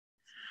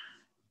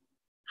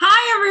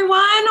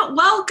everyone.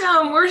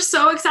 Welcome. We're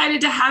so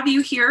excited to have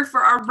you here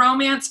for our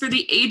Romance for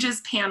the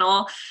Ages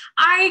panel.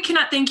 I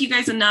cannot thank you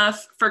guys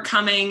enough for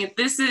coming.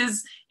 This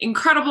is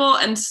incredible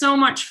and so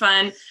much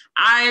fun.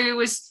 I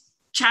was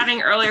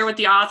chatting earlier with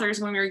the authors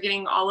when we were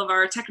getting all of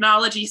our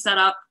technology set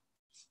up,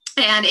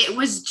 and it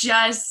was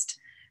just,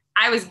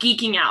 I was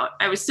geeking out.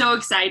 I was so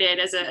excited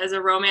as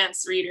a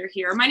romance reader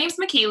here. My name's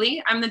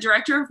McKaylee. I'm the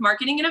Director of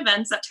Marketing and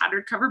Events at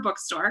Tattered Cover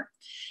Bookstore.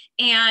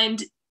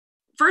 And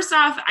first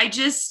off, I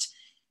just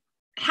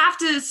have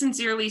to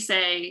sincerely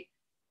say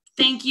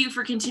thank you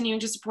for continuing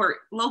to support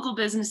local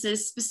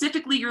businesses,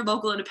 specifically your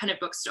local independent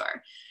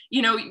bookstore.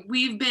 You know,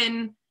 we've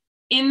been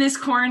in this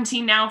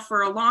quarantine now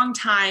for a long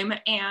time,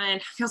 and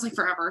it feels like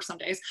forever some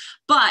days,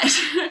 but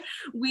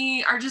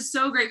we are just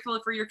so grateful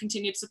for your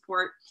continued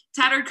support.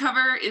 Tattered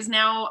Cover is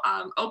now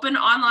open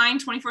online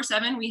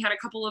 24/7. We had a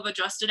couple of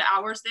adjusted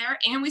hours there,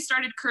 and we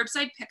started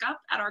curbside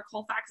pickup at our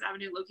Colfax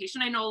Avenue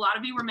location. I know a lot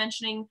of you were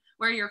mentioning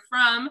where you're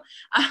from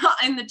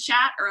in the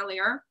chat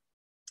earlier.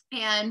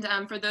 And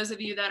for those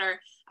of you that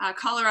are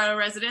Colorado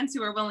residents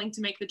who are willing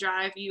to make the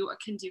drive, you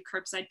can do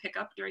curbside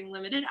pickup during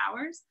limited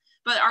hours.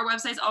 But our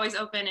website's always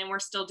open, and we're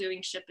still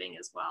doing shipping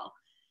as well.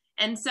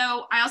 And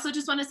so I also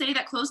just want to say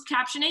that closed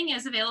captioning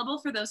is available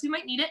for those who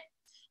might need it.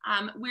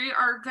 We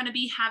are going to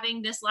be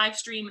having this live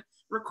stream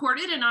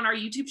recorded and on our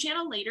YouTube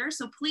channel later.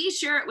 So please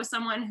share it with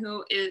someone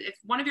who if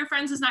one of your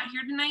friends is not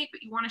here tonight,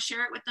 but you want to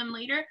share it with them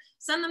later,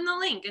 send them the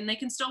link and they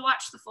can still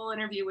watch the full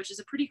interview, which is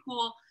a pretty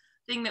cool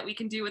thing that we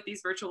can do with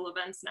these virtual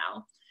events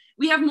now.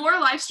 We have more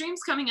live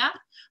streams coming up.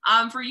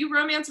 For you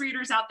romance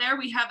readers out there,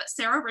 we have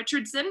Sarah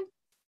Richardson,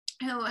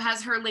 who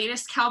has her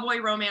latest cowboy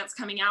romance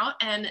coming out,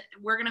 and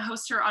we're going to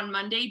host her on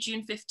Monday,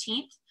 June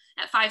 15th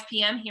at 5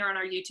 p.m. here on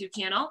our YouTube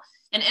channel.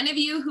 And any of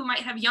you who might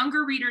have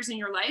younger readers in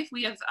your life,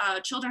 we have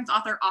children's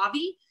author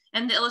Avi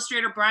and the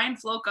illustrator Brian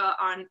Floka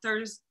on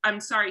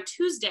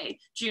Tuesday,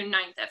 June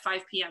 9th at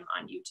 5 p.m.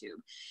 on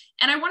YouTube.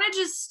 And I want to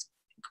just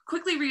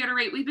quickly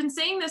reiterate, we've been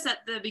saying this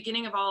at the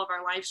beginning of all of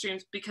our live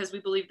streams because we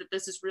believe that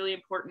this is really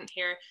important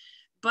here,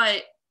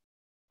 but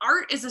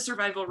art is a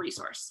survival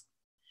resource.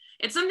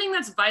 It's something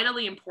that's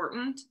vitally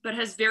important, but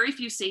has very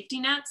few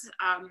safety nets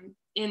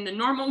in the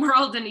normal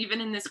world and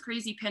even in this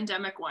crazy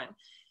pandemic one.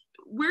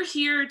 We're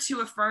here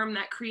to affirm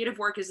that creative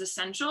work is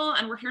essential,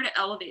 and we're here to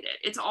elevate it.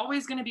 It's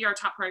always going to be our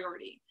top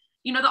priority.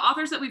 You know, the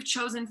authors that we've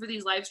chosen for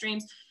these live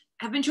streams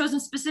have been chosen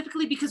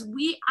specifically because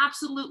we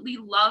absolutely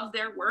love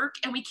their work,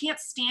 and we can't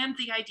stand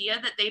the idea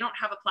that they don't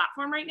have a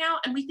platform right now,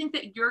 and we think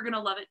that you're going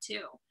to love it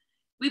too.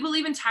 We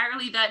believe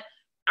entirely that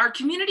our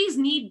communities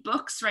need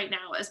books right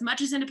now as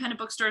much as independent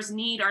bookstores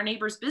need our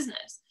neighbor's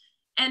business.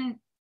 And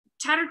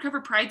Tattered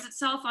Cover prides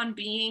itself on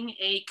being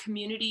a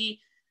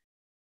community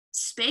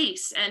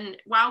space. And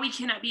while we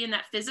cannot be in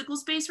that physical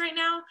space right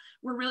now,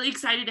 we're really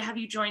excited to have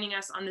you joining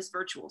us on this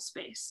virtual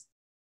space.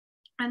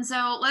 And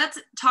so let's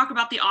talk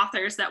about the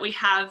authors that we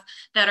have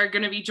that are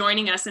going to be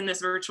joining us in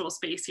this virtual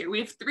space here. We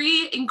have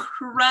three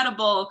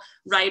incredible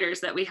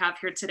writers that we have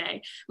here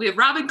today. We have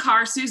Robyn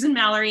Carr, Susan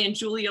Mallery, and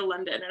Julia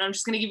London. And I'm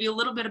just going to give you a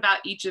little bit about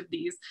each of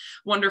these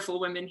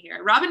wonderful women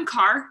here. Robyn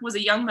Carr was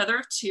a young mother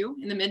of two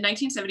in the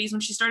mid-1970s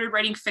when she started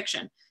writing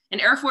fiction. An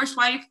Air Force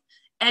wife,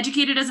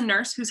 educated as a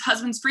nurse, whose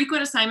husband's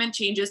frequent assignment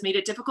changes made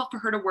it difficult for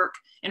her to work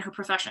in her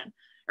profession.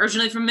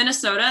 Originally from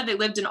Minnesota, they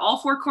lived in all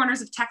four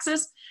corners of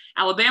Texas,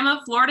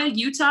 Alabama, Florida,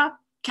 Utah,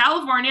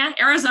 California,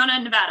 Arizona,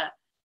 and Nevada.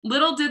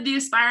 Little did the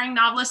aspiring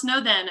novelist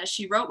know then, as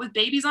she wrote with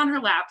babies on her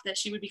lap, that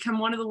she would become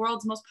one of the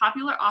world's most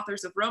popular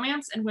authors of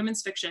romance and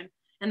women's fiction,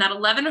 and that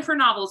 11 of her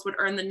novels would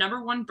earn the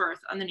 #1 berth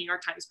on the New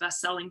York Times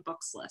bestselling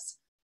books list.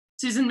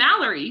 Susan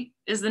Mallery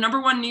is the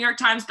 #1 New York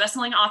Times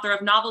bestselling author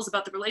of novels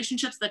about the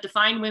relationships that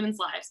define women's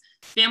lives: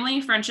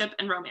 family, friendship,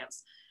 and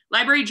romance.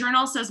 Library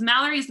Journal says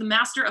Mallery is the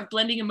master of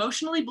blending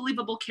emotionally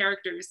believable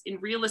characters in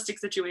realistic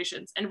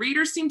situations, and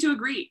readers seem to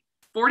agree.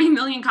 40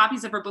 million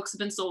copies of her books have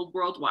been sold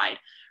worldwide.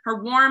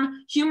 Her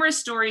warm, humorous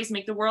stories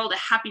make the world a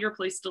happier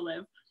place to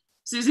live.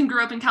 Susan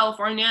grew up in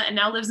California and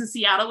now lives in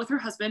Seattle with her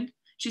husband.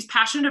 She's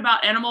passionate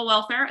about animal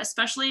welfare,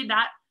 especially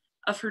that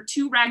of her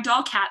 2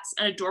 ragdoll cats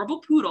and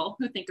adorable poodle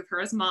who think of her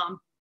as mom.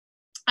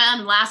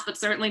 And last but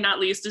certainly not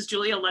least is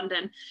Julia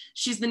London.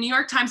 She's the New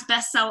York Times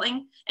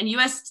bestselling and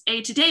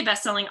USA Today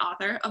bestselling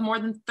author of more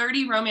than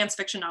 30 romance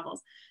fiction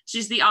novels.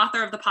 She's the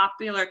author of the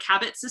popular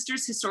Cabot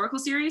Sisters historical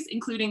series,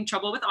 including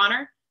Trouble with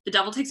Honor, The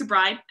Devil Takes a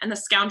Bride, and The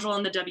Scoundrel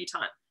and the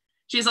Debutante.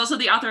 She is also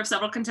the author of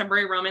several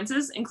contemporary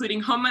romances,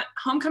 including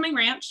Homecoming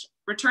Ranch,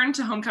 Return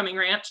to Homecoming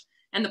Ranch,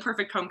 and The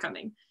Perfect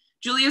Homecoming.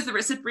 Julia is the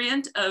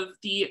recipient of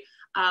the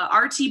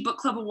RT Book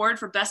Club Award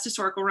for Best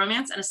Historical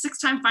Romance and a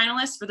 6-time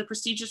finalist for the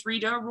prestigious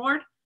Rita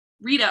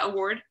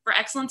Award for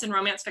Excellence in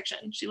Romance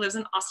Fiction. She lives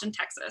in Austin,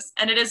 Texas.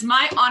 And it is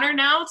my honor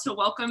now to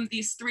welcome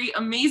these 3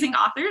 amazing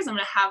authors. I'm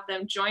going to have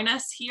them join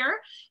us here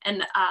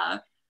and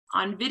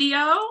on video.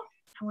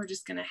 And we're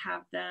just going to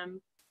have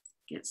them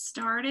get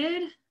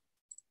started.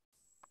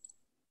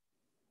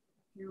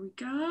 Here we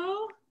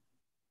go.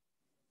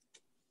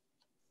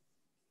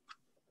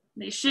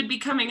 They should be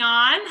coming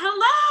on.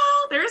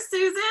 Hello, there's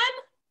Susan.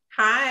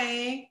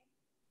 Hi.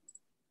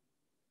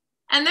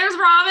 And there's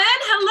Robyn.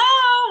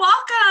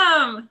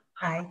 Hello, welcome.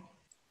 Hi.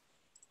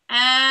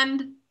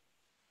 And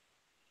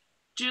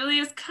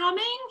Julia's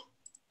coming.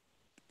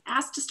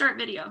 Asked to start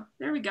video.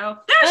 There we go.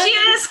 There she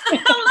is.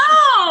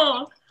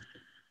 Hello.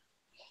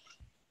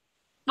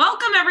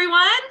 Welcome,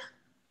 everyone.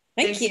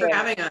 Thanks for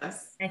having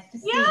us. Nice to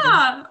see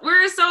Yeah,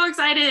 we're so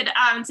excited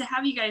to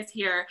have you guys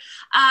here.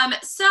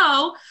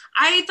 So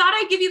I thought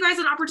I'd give you guys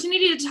an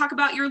opportunity to talk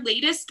about your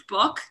latest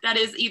book that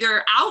is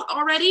either out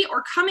already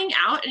or coming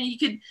out, and you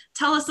could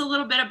tell us a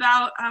little bit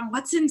about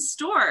what's in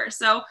store.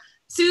 So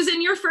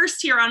Susan, you're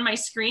first here on my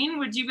screen.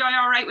 Would you be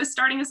all right with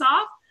starting us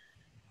off?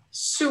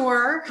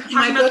 Sure.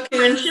 My book is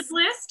Friendship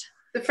List.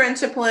 The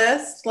Friendship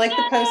List, like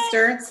the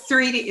poster. It's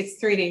 3D.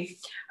 It's 3D.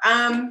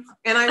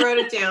 And I wrote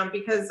it down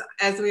because,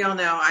 as we all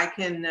know, I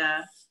can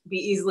be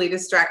easily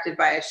distracted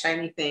by a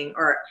shiny thing,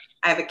 or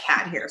I have a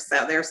cat here,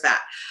 so there's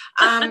that.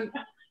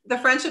 The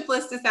Friendship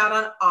List is out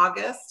on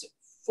August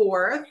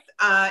 4th.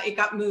 It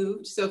got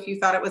moved, so if you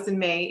thought it was in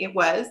May, it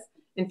was.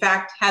 In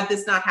fact, had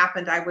this not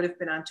happened, I would have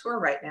been on tour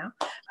right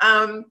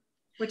now,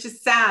 which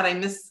is sad. I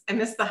miss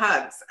the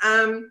hugs.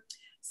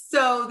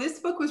 So this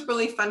book was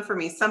really fun for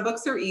me. Some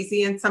books are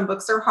easy and some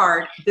books are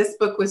hard. This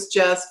book was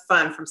just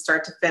fun from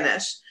start to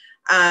finish.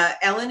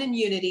 Ellen and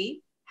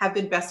Unity have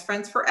been best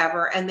friends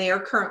forever, and they are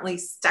currently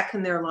stuck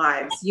in their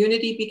lives.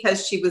 Unity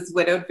because she was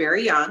widowed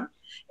very young,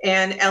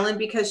 and Ellen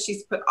because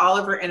she's put all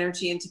of her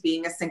energy into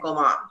being a single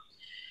mom.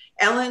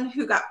 Ellen,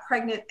 who got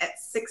pregnant at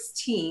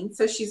 16,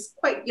 so she's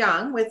quite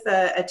young with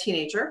a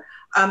teenager,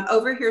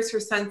 overhears her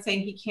son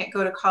saying he can't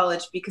go to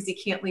college because he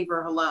can't leave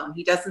her alone.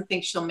 He doesn't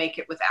think she'll make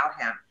it without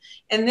him.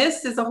 And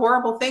this is a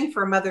horrible thing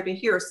for a mother to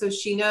hear. So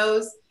she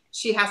knows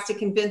she has to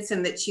convince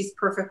him that she's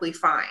perfectly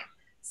fine.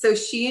 So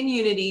she and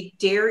Unity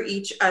dare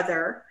each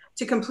other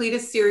to complete a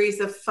series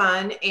of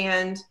fun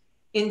and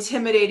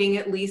intimidating,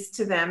 at least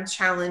to them,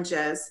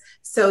 challenges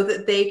so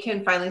that they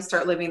can finally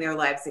start living their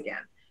lives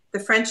again. The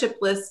Friendship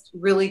List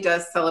really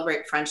does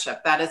celebrate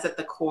friendship. That is at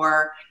the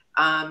core.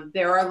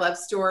 There are love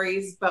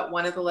stories, but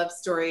one of the love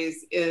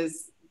stories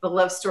is the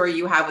love story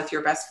you have with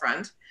your best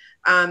friend.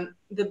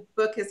 The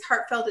book is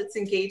heartfelt, it's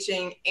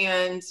engaging,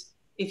 and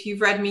if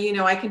you've read me, you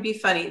know I can be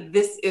funny.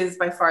 This is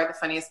by far the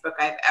funniest book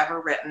I've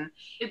ever written.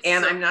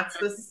 And I'm not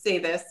supposed to say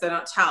this, so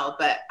don't tell,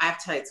 but I have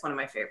to tell you it's one of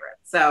my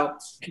favorites. So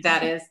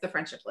that is The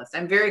Friendship List.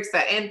 I'm very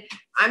excited. And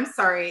I'm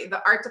sorry,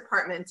 the art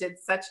department did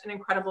such an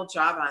incredible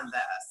job on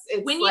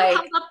this. When you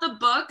held up the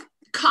book,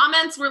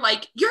 comments were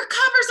like, your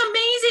cover's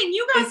amazing.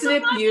 You guys isn't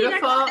it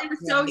beautiful? They were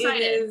so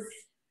excited. It is,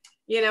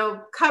 you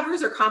know,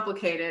 covers are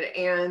complicated,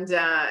 and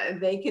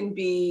they can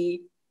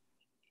be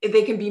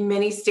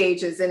many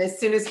stages. And as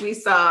soon as we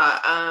saw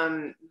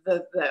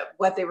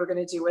what they were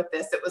going to do with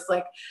this, it was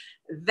like,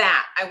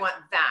 that, I want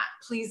that.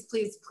 Please,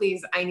 please,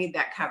 please, I need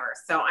that cover.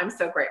 So I'm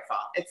so grateful.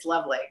 It's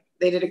lovely.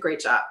 They did a great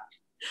job.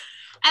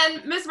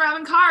 And Miss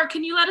Robyn Carr,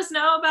 can you let us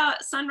know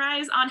about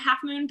Sunrise on Half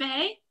Moon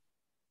Bay?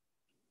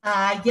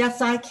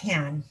 Yes, I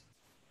can.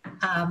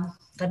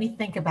 Let me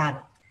think about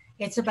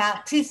it. It's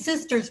about two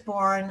sisters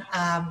born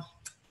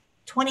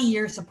 20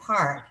 years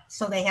apart,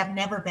 so they have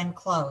never been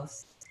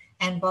close.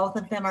 And both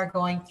of them are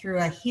going through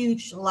a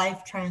huge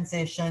life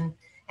transition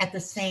at the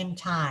same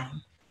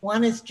time.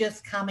 One is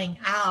just coming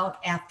out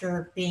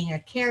after being a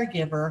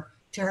caregiver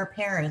to her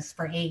parents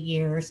for 8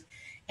 years,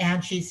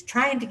 and she's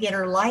trying to get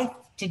her life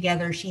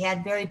together. She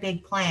had very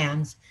big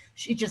plans.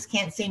 She just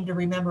can't seem to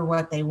remember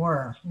what they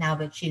were now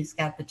that she's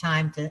got the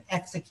time to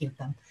execute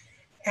them.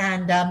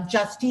 And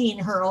Justine,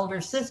 her older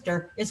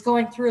sister, is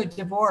going through a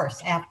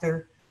divorce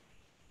after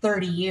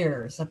 30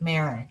 years of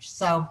marriage.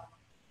 So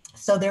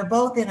they're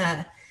both in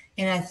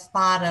a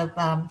spot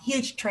of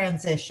huge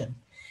transition.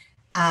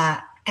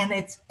 And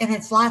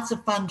it's lots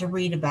of fun to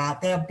read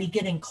about. They'll be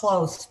getting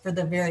close for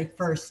the very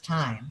first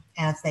time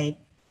as they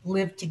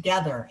live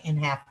together in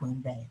Half Moon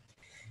Bay.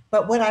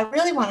 But what I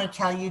really want to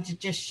tell you to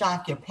just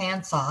shock your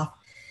pants off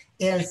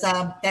is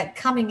that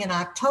coming in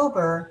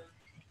October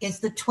is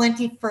the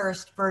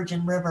 21st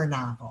Virgin River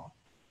novel.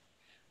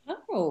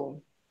 Oh.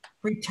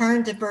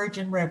 Return to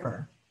Virgin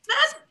River.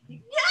 That's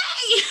yay!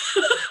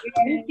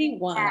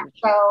 21.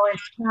 So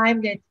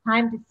it's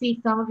time to see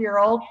some of your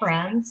old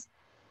friends.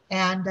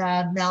 And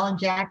Mel and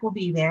Jack will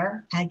be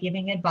there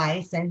giving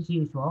advice as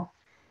usual.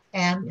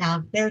 And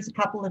there's a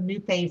couple of new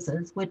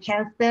faces, which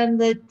has been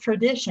the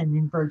tradition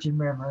in Virgin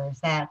River, is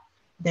that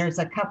there's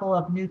a couple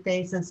of new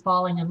faces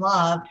falling in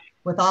love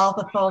with all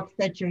the folks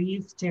that you're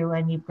used to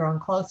and you've grown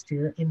close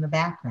to in the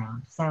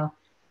background. So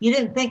you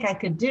didn't think I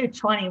could do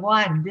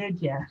 21,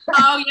 did you?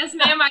 Oh, yes,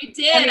 ma'am, I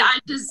did.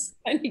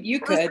 I mean, you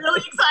could. I was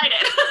really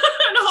excited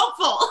and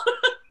hopeful.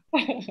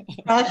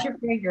 Cross your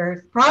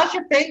fingers. Cross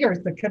your fingers.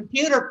 The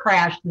computer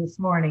crashed this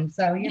morning.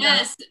 So,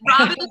 yes,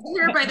 Robyn is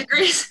here by the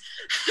grace.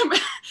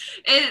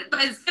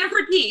 By the skin of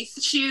her teeth.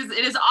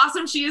 It is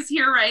awesome she is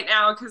here right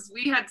now because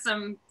we had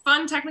some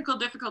fun technical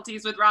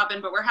difficulties with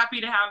Robyn, but we're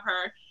happy to have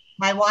her.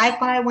 My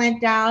Wi-Fi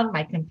went down.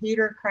 My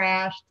computer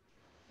crashed.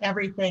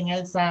 Everything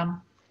has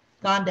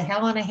gone to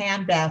hell in a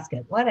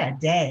handbasket. What a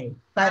day.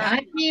 But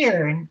I'm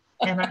here and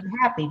I'm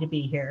happy to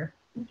be here.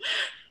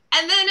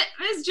 And then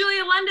Ms.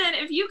 Julia London,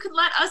 if you could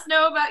let us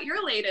know about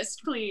your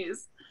latest,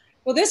 please.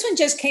 Well, this one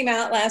just came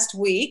out last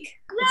week.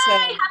 Yay!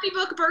 Happy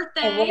book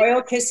birthday. A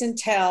Royal Kiss and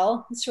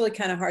Tell. It's really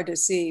kind of hard to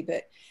see,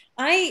 but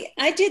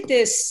I did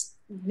this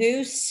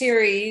new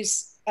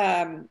series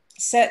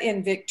set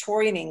in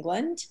Victorian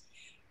England.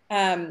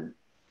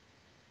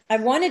 I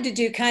wanted to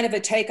do kind of a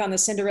take on the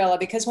Cinderella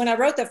because when I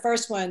wrote the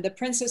first one, The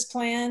Princess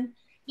Plan,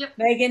 yep.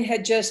 Meghan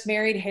had just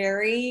married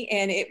Harry,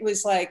 and it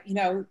was like, you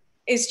know,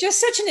 it's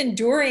just such an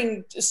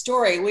enduring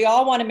story. We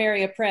all want to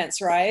marry a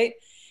prince, right?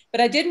 But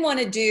I didn't want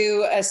to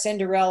do a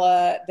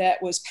Cinderella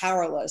that was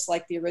powerless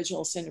like the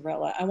original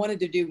Cinderella. I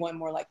wanted to do one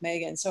more like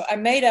Meghan. So I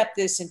made up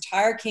this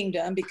entire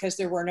kingdom because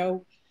there were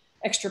no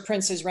extra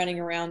princes running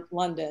around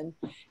London,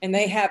 and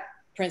they have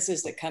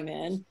princes that come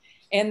in.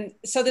 And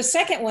so the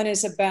second one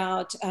is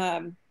about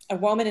a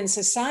woman in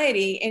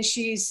society, and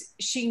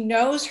she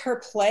knows her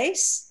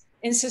place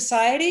in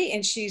society,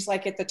 and she's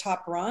like at the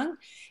top rung,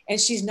 and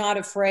she's not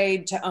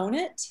afraid to own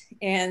it.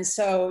 And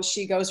so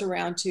she goes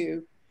around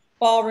to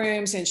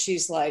ballrooms and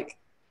she's like,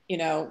 you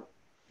know,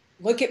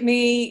 look at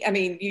me. I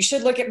mean, you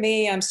should look at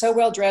me. I'm so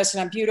well dressed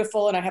and I'm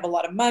beautiful and I have a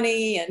lot of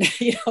money.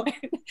 And, you know,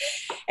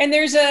 and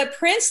there's a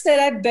prince that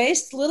I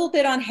based a little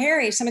bit on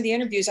Harry. Some of the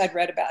interviews I'd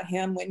read about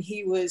him when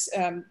he was,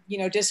 you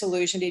know,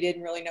 disillusioned. He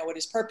didn't really know what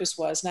his purpose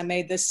was. And I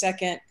made this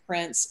second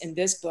prince in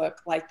this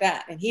book like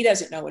that. And he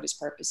doesn't know what his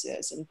purpose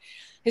is. And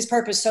his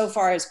purpose so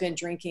far has been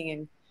drinking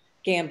and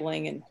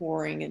gambling and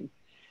whoring. And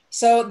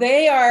so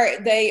they are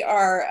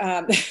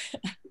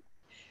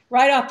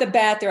right off the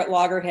bat, they're at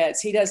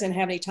loggerheads. He doesn't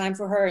have any time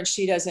for her, and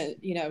she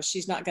doesn't, you know,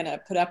 she's not going to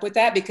put up with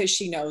that because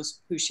she knows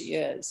who she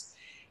is.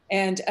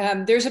 And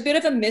there's a bit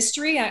of a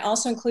mystery. I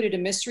also included a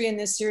mystery in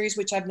this series,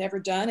 which I've never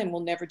done and will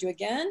never do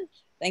again.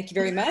 Thank you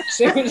very much.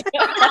 It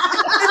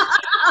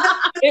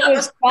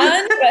was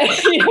fun, but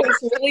it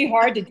was really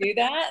hard to do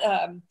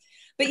that.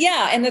 But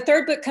yeah, and the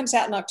third book comes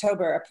out in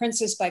October, A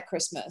Princess by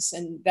Christmas,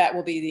 and that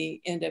will be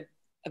the end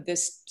of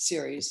this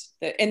series.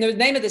 And the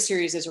name of the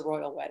series is A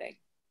Royal Wedding.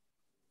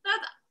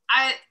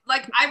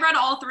 I read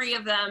all three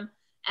of them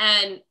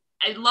and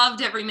I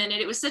loved every minute.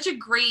 It was such a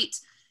great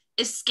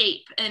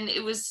escape and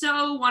it was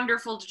so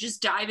wonderful to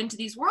just dive into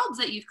these worlds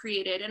that you've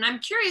created. And I'm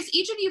curious,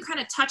 each of you kind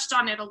of touched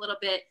on it a little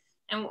bit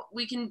and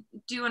we can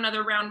do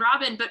another round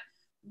robin, but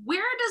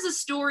where does a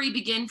story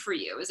begin for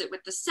you? Is it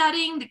with the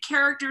setting, the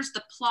characters,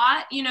 the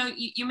plot? You know,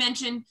 you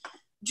mentioned,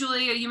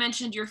 Julia, you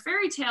mentioned your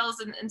fairy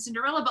tales and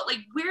Cinderella, but like,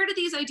 where do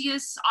these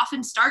ideas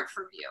often start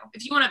for you?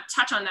 If you want to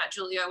touch on that,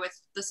 Julia, with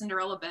the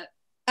Cinderella bit.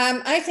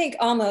 I think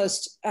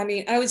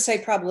I would say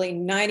probably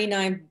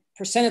 99%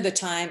 of the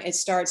time it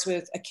starts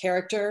with a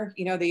character,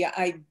 you know, the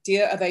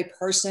idea of a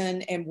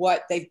person and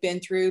what they've been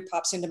through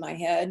pops into my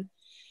head.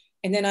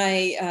 And then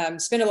I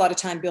spend a lot of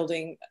time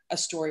building a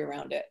story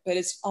around it, but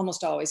it's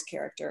almost always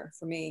character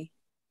for me.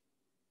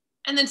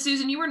 And then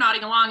Susan, you were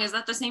nodding along. Is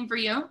that the same for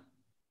you?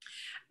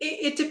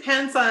 It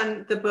depends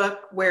on the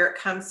book, where it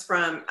comes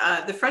from.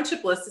 The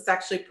friendship list is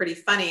actually pretty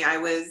funny.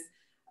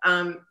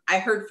 I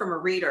heard from a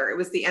reader, it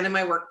was the end of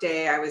my work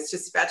day. I was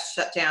just about to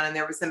shut down and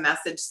there was a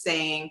message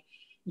saying,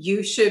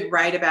 you should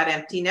write about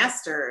empty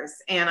nesters.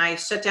 And I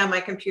shut down my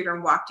computer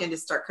and walked in to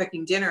start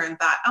cooking dinner and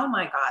thought, oh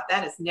my God,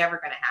 that is never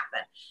going to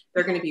happen.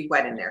 They're going to be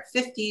wet in their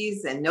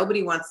 50s and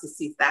nobody wants to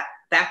see that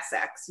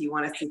sex. You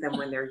want to see them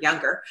when they're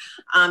younger,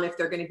 if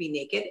they're going to be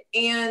naked.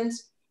 And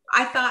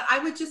I thought I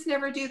would just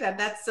never do that.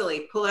 That's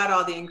silly. Pull out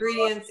all the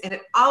ingredients. And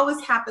it always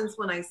happens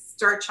when I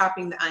start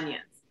chopping the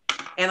onions.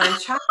 And I'm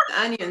chopping the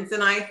onions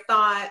and I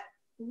thought,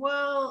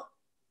 well,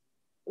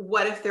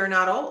 what if they're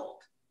not old?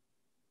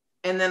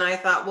 And then I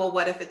thought, well,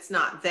 what if it's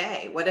not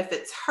they? What if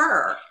it's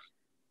her?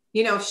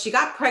 You know, if she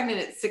got pregnant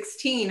at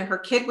 16, her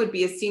kid would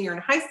be a senior in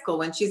high school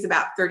when she's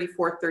about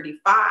 34,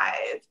 35.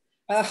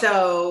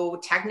 So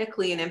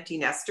technically an empty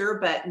nester,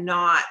 but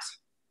not.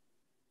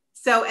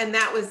 So, and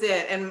that was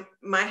it. And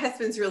my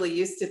husband's really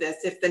used to this.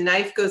 If the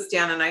knife goes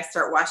down and I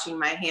start washing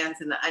my hands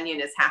and the onion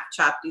is half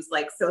chopped, he's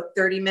like, so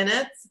 30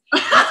 minutes?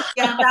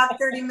 Yeah, about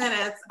 30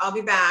 minutes. I'll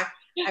be back.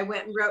 I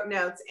went and wrote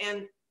notes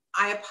and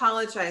I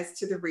apologize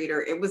to the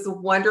reader. It was a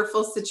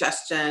wonderful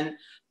suggestion.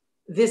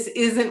 This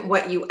isn't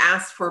what you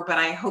asked for, but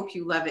I hope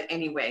you love it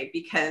anyway,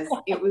 because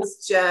it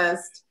was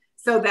just,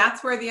 so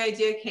that's where the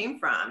idea came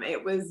from.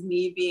 It was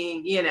me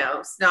being, you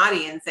know,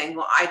 snotty and saying,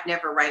 well, I'd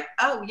never write.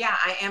 Oh yeah,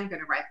 I am going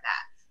to write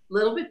that.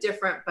 Little bit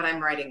different, but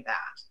I'm writing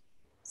that.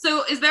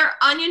 So is there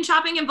onion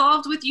chopping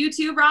involved with you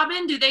too,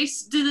 Robyn? Do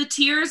the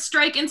tears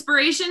strike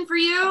inspiration for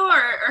you,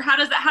 or how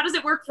does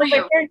it work for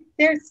you?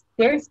 There's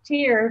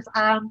tears.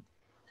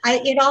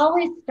 It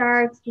always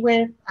starts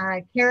with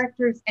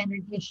characters and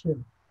an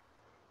issue.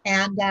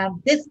 And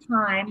this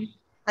time,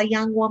 a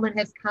young woman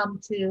has come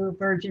to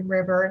Virgin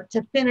River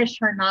to finish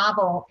her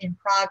novel in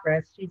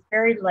progress. She's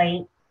very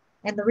late.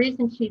 And the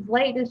reason she's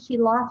late is she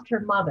lost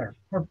her mother,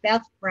 her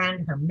best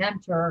friend, her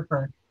mentor,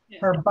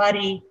 her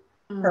buddy,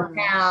 her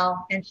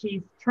pal, and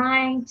she's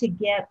trying to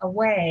get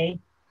away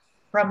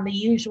from the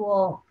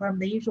usual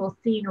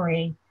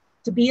scenery,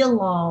 to be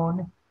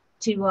alone,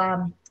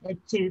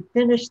 to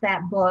finish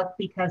that book,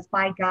 because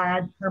by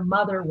God, her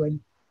mother would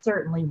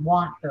certainly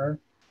want her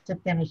to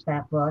finish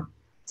that book.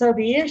 So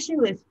the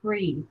issue is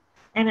free.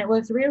 And it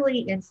was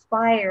really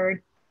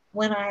inspired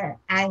when I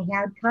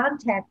had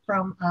contact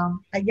from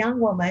a young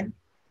woman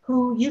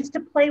who used to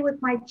play with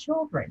my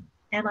children.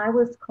 And I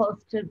was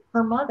close to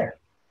her mother.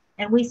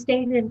 And we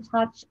stayed in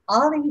touch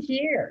all these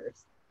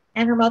years.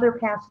 And her mother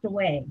passed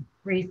away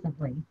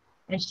recently.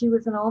 And she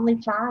was an only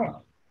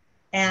child.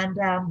 And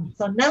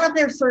so none of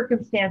their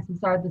circumstances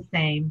are the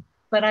same.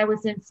 But I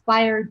was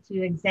inspired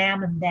to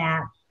examine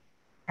that,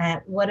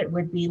 at what it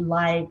would be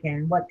like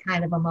and what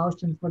kind of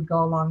emotions would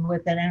go along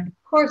with it. And of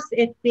course,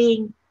 it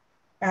being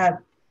a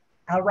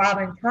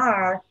Robyn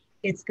Carr,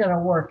 it's going to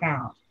work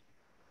out.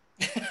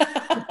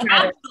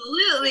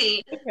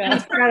 Absolutely.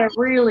 It's got a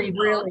really,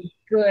 really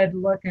good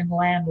looking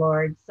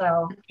landlord.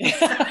 So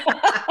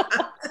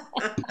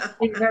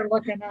things are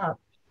looking up.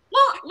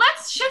 Well,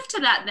 let's shift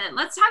to that then.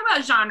 Let's talk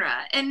about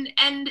genre and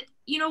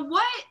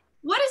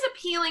what is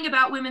appealing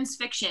about women's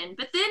fiction,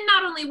 but then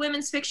not only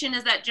women's fiction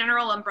as that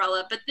general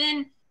umbrella, but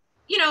then,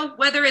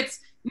 whether it's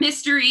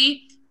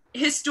mystery,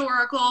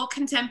 historical,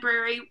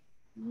 contemporary,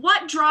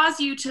 what draws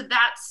you to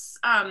that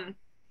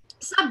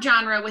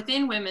subgenre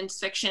within women's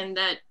fiction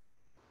that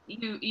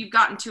you've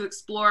gotten to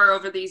explore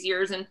over these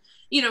years? And,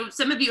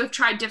 some of you have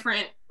tried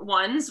different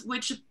ones,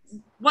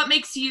 what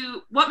makes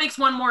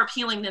one more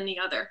appealing than the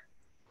other?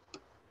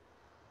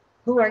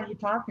 Who are you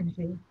talking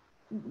to?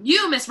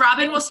 You, Miss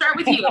Robyn, we'll start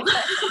with you.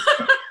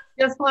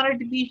 Just wanted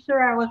to be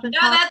sure I wasn't.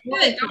 No, that's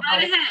good. Go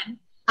right ahead.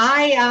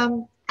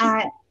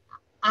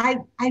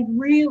 I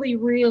really,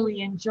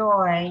 really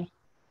enjoy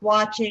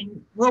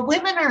watching. Well,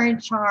 women are in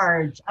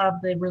charge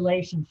of the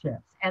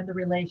relationships and the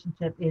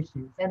relationship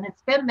issues, and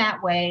it's been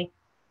that way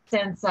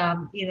since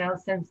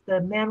since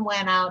the men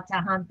went out to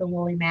hunt the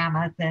woolly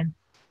mammoth, and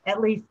at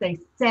least they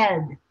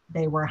said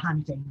they were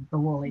hunting the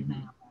woolly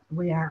mammoth.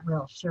 We aren't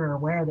real sure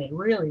where they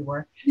really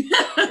were.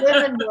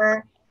 Women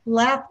were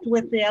left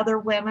with the other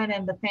women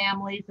and the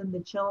families and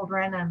the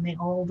children and the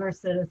older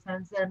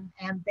citizens,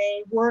 and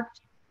they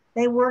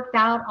worked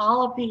out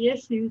all of the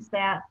issues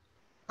that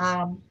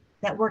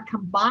were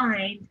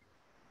combined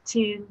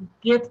to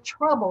give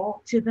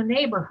trouble to the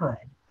neighborhood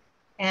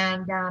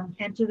and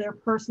to their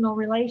personal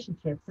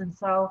relationships. And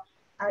so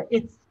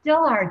it's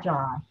still our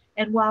job.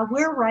 And while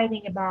we're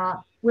writing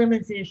about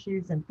women's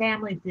issues and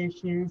families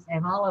issues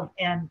and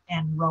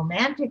and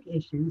romantic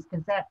issues,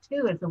 because that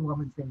too is a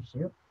woman's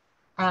issue,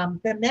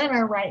 the men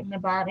are writing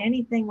about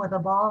anything with a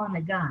ball and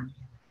a gun.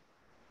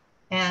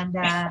 And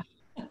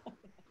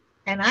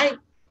and I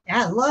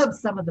love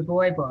some of the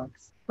boy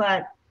books,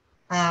 but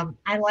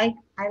I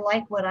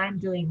like what I'm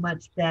doing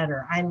much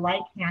better. I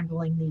like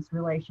handling these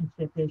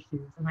relationship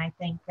issues, and I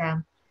think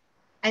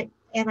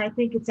I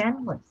think it's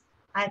endless.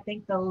 I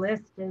think the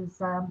list is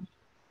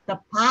the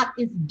pot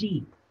is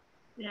deep.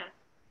 Yeah.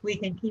 We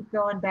can keep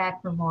going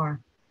back for more.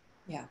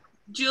 Yeah.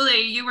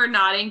 Julie, you were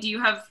nodding. Do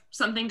you have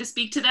something to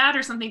speak to that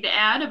or something to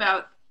add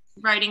about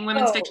writing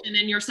women's fiction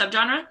in your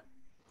subgenre?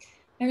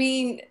 I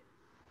mean,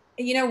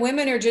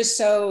 women are just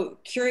so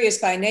curious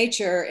by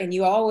nature, and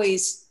you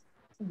always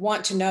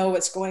want to know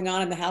what's going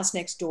on in the house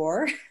next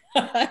door.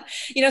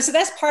 So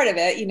that's part of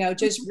it,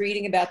 just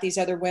reading about these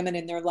other women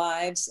in their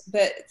lives.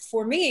 But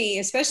for me,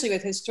 especially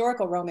with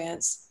historical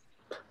romance,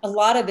 a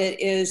lot of it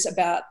is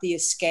about the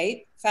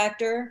escape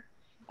factor.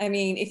 I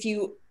mean, if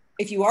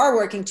you are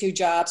working two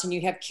jobs and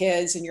you have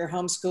kids and you're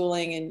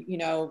homeschooling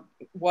and,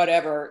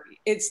 whatever,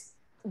 it's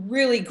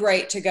really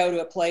great to go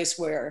to a place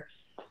where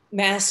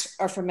masks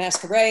are for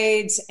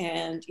masquerades.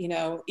 And,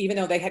 even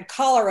though they had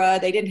cholera,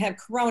 they didn't have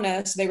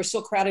corona. So they were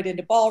still crowded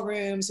into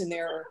ballrooms, and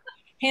there were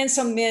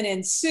handsome men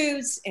in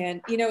suits. And,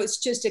 it's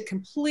just a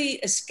complete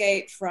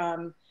escape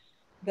from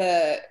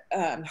the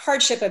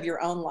hardship of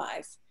your own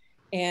life.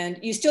 And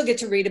you still get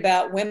to read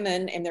about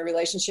women and their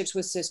relationships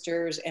with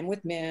sisters and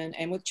with men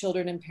and with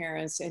children and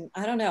parents. And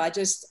I don't know,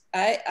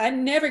 I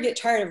never get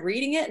tired of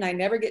reading it, and I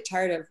never get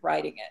tired of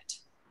writing it.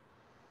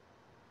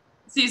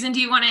 Susan,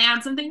 do you want to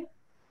add something?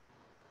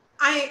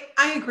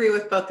 I agree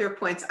with both their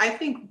points. I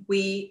think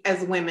we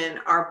as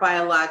women are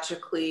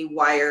biologically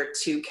wired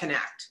to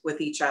connect with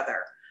each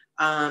other.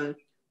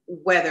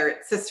 Whether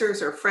it's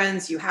sisters or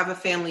friends, you have a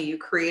family, you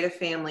create a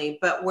family,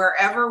 but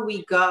wherever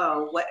we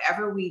go,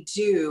 whatever we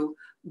do,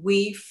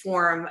 we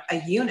form a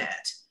unit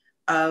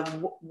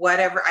of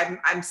whatever.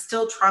 I'm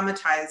still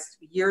traumatized.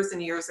 Years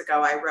and years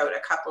ago, I wrote a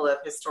couple of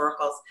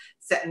historicals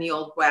set in the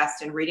Old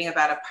West and reading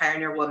about a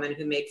pioneer woman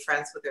who made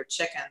friends with her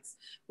chickens,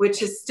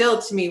 which is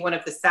still to me one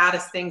of the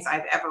saddest things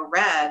I've ever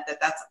read,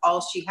 that's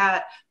all she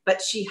had,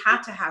 but she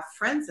had to have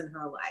friends in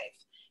her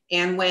life.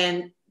 And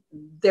when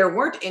there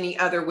weren't any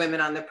other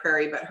women on the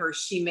prairie but her,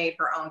 she made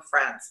her own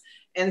friends.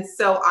 And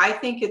so I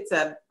think it's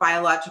a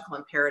biological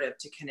imperative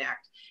to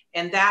connect.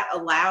 And that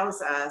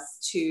allows us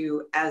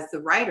to, as the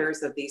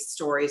writers of these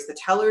stories, the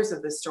tellers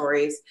of the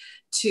stories,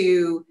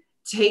 to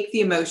take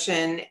the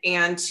emotion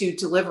and to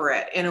deliver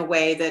it in a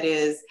way that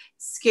is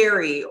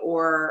scary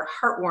or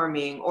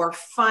heartwarming or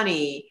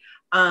funny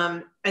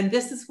And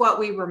this is what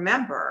we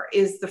remember,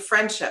 is the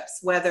friendships,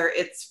 whether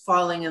it's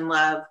falling in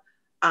love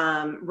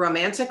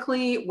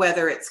romantically,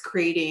 whether it's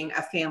creating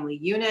a family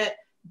unit,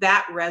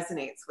 that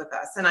resonates with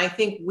us. And I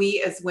think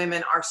we as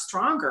women are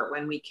stronger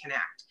when we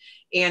connect.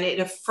 And it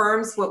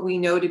affirms what we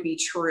know to be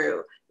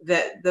true,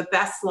 that the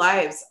best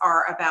lives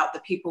are about the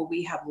people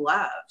we have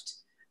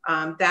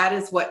loved. That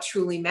is what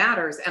truly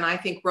matters. And I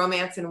think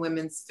romance and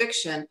women's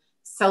fiction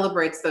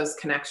celebrates those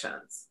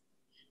connections.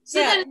 So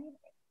yeah.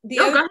 then,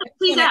 go ahead,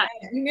 please add.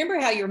 Remember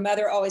how your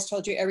mother always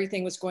told you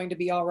everything was going to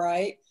be all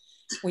right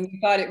when you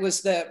thought it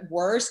was the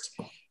worst?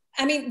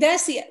 I mean,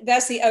 that's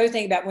the other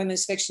thing about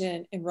women's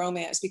fiction and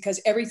romance,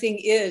 because everything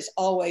is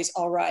always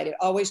all right. It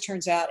always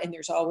turns out, and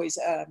there's always,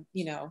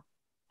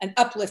 an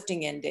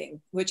uplifting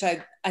ending, which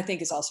I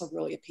think is also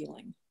really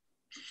appealing.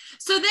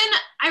 So then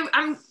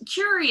I'm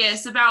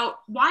curious about,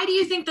 why do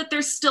you think that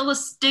there's still a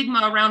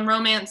stigma around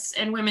romance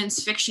and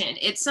women's fiction?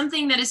 It's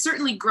something that is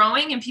certainly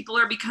growing, and people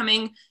are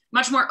becoming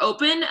much more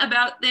open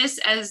about this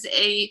as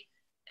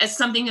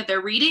something that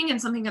they're reading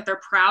and something that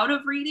they're proud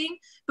of reading.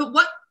 But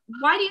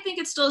why do you think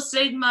it's still a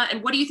stigma,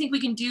 and what do you think we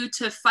can do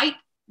to fight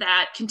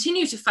that,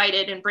 continue to fight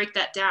it and break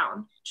that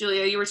down?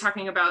 Julia, you were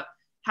talking about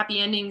happy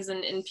endings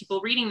and people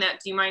reading that.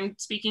 Do you mind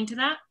speaking to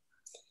that?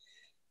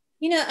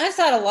 I've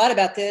thought a lot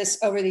about this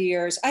over the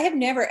years. I have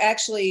never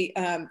actually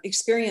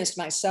experienced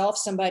myself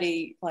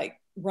somebody like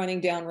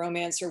running down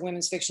romance or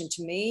women's fiction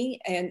to me.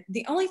 And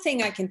the only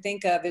thing I can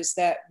think of is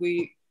that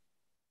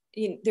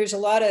there's a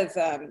lot of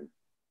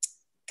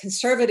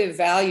conservative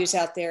values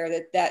out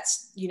there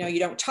that's, you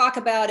don't talk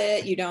about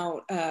it. You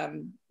don't,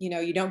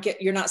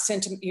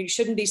 you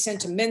shouldn't be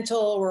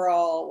sentimental. We're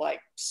all like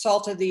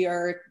salt of the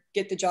earth,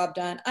 get the job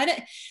done.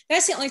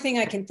 That's the only thing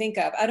I can think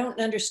of. I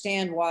don't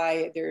understand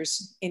why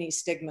there's any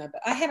stigma,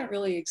 but I haven't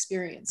really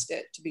experienced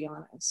it, to be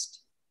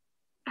honest.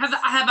 Have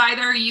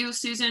either you,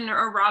 Susan,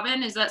 or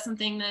Robyn, is that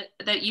something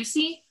that you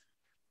see?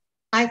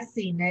 I've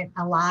seen it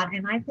a lot,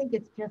 and I think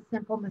it's just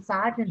simple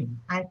misogyny.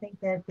 I think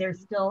that there's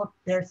still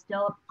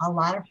a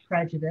lot of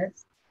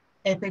prejudice.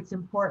 If it's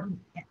important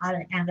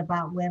and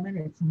about women,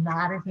 it's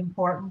not as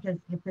important as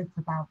if it's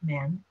about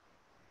men.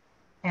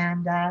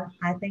 And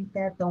I think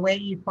that the way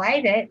you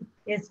fight it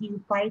is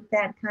you fight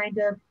that kind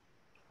of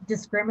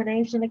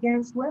discrimination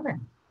against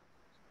women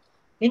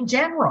in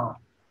general.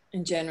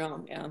 In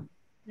general, yeah.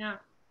 Yeah,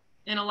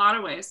 in a lot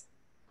of ways.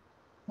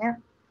 Yeah.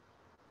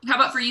 How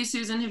about for you,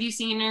 Susan? Have you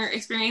seen or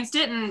experienced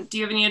it? And do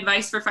you have any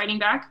advice for fighting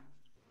back?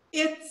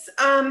 It's,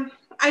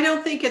 I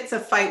don't think it's a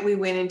fight we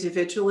win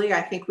individually.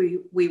 I think we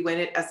win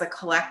it as a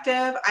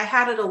collective. I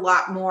had it a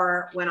lot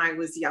more when I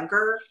was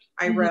younger.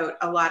 I wrote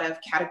a lot of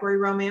category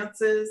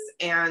romances,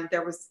 and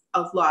there was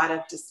a lot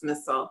of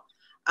dismissal.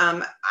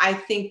 I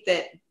think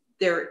that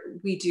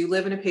we do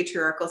live in a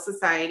patriarchal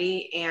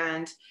society,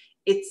 and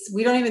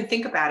we don't even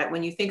think about it.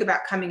 When you think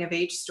about coming of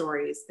age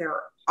stories,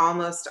 they're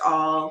almost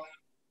all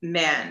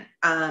men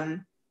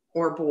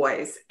or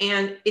boys.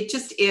 And it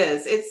just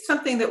is. It's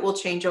something that will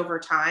change over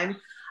time.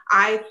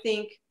 I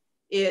think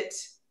it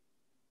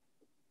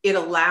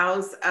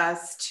allows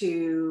us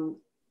to,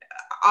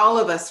 all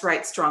of us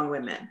write strong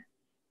women.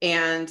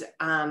 And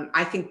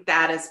I think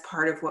that is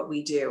part of what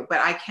we do. But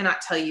I cannot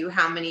tell you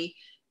how many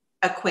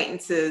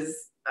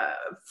acquaintances,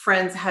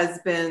 friends'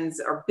 husbands,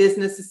 or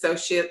business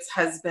associates'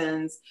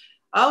 husbands,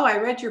 oh, I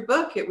read your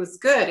book, it was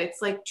good.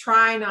 It's like,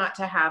 try not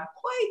to have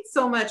quite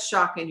so much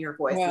shock in your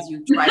voice as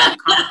you try to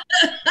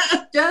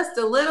comment. Just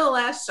a little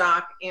less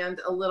shock and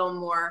a little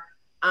more.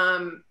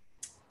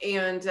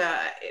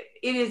 It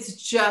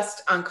is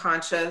just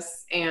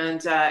unconscious,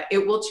 and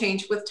it will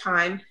change with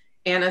time.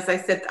 And as I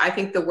said, I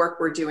think the work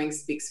we're doing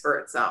speaks for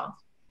itself.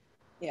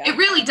 Yeah. It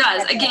really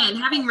does. Again,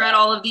 having read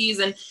all of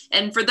these,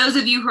 and for those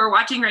of you who are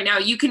watching right now,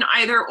 you can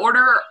either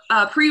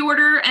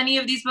pre-order any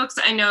of these books.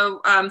 I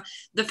know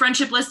the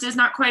Friendship List is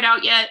not quite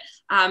out yet.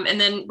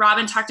 And then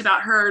Robyn talked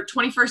about her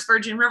 21st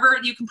Virgin River.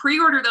 You can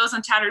pre-order those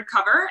on Tattered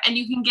Cover, and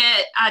you can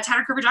get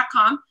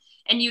tatteredcover.com,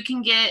 and you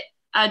can get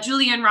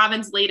Julia and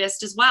Robyn's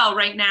latest as well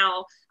right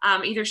now,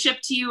 either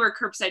shipped to you or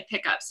curbside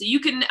pickup. So you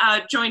can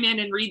join in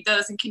and read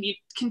those, and can you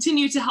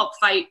continue to help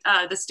fight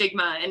the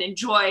stigma and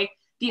enjoy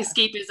the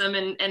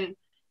escapism and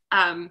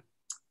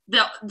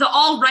the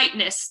all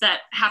rightness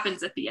that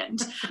happens at the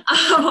end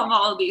of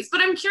all of these.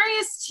 But I'm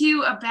curious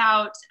too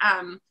about,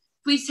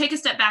 please take a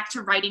step back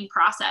to writing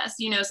process,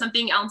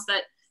 something else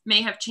that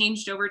may have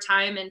changed over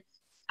time.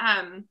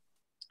 And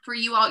for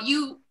you all,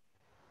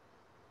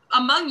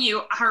 among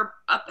you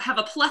have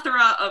a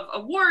plethora of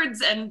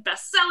awards and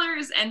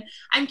bestsellers. And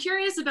I'm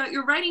curious about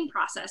your writing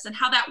process and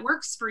how that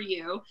works for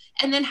you.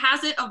 And then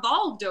has it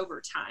evolved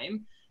over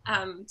time?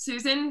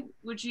 Susan,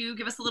 would you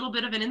give us a little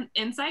bit of an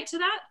insight to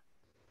that?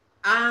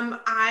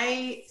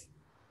 I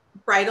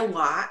write a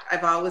lot.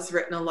 I've always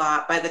written a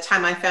lot. By the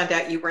time I found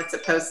out you weren't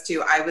supposed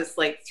to, I was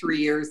like 3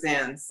 years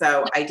in.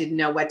 So I didn't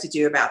know what to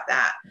do about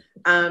that.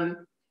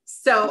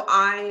 So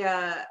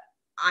I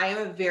am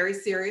a very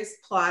serious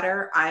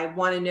plotter. I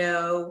want to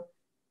know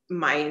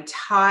my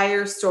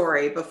entire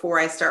story before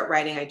I start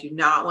writing. I do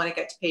not want to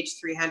get to page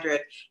 300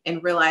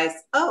 and realize,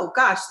 oh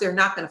gosh, they're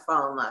not going to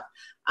fall in love.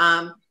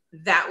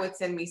 That would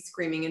send me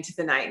screaming into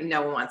the night, and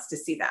no one wants to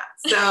see that.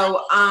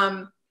 So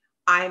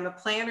I'm a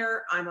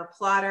planner, I'm a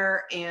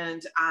plotter,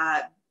 and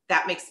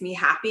that makes me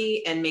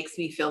happy and makes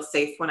me feel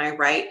safe when I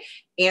write.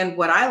 And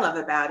what I love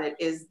about it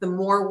is the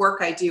more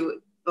work I do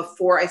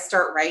before I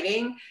start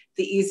writing,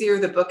 the easier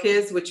the book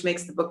is, which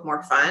makes the book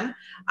more fun.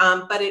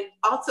 But it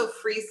also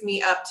frees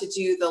me up to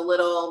do the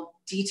little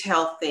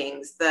detail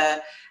things,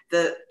 the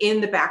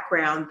in the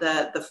background,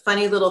 the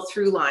funny little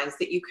through lines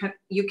that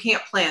you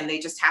can't plan. They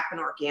just happen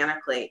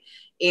organically.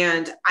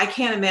 And I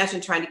can't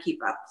imagine trying to keep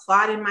a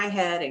plot in my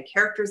head and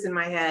characters in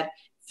my head,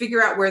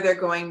 figure out where they're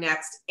going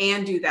next,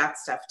 and do that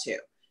stuff too.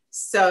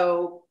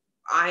 So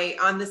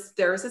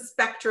there's a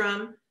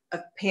spectrum of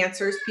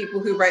pantsers,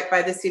 people who write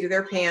by the seat of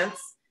their pants,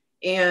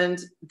 and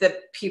the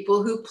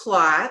people who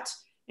plot,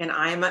 and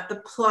I'm at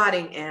the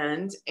plotting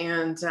end.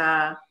 And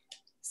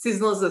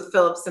Susan Elizabeth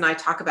Phillips and I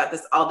talk about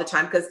this all the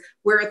time because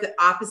we're at the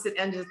opposite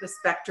end of the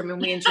spectrum,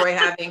 and we enjoy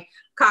having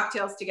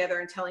cocktails together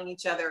and telling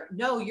each other,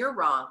 no, you're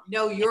wrong.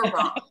 No, you're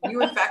wrong.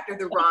 You, in fact, are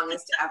the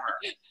wrongest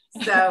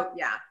ever. So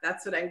yeah,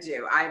 that's what I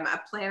do. I'm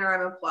a planner,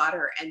 I'm a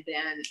plotter, and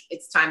then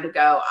it's time to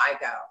go, I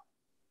go.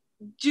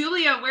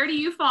 Julia, where do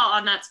you fall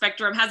on that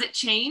spectrum? Has it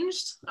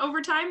changed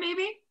over time,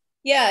 maybe?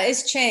 Yeah,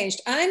 it's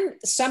changed. I'm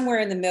somewhere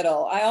in the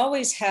middle.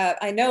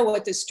 I know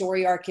what the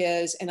story arc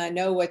is, and I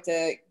know what's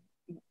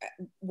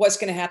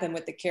going to happen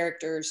with the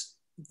characters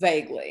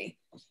vaguely.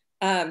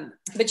 But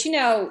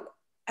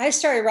I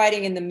started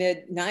writing in the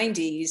mid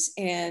 90s,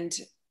 and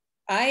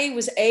I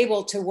was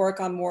able to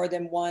work on more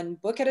than one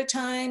book at a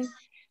time.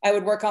 I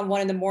would work on one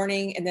in the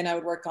morning, and then I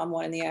would work on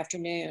one in the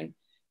afternoon.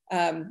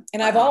 And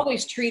I've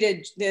always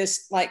treated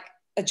this like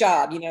a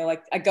job,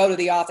 like I go to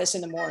the office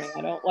in the morning.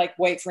 I don't like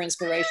wait for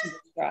inspiration to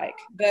strike.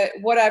 But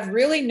what I've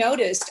really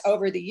noticed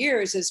over the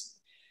years is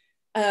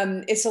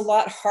it's a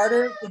lot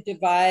harder to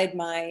divide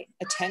my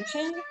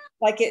attention.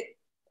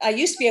 I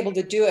used to be able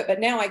to do it,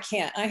 but now I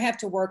can't. I have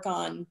to work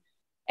on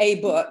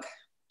a book,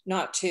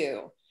 not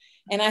two.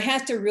 And I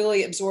have to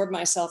really absorb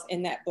myself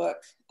in that book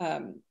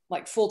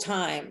like full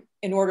time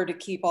in order to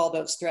keep all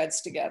those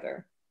threads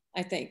together,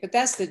 I think. But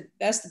that's the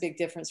big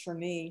difference for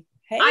me.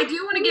 Hey. I do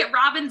want to get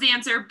Robyn's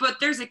answer,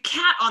 but there's a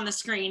cat on the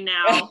screen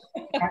now.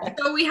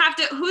 So we have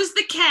to, who's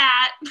the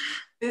cat?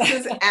 This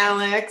is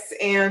Alex,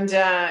 and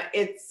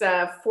it's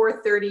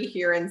 4:30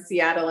 here in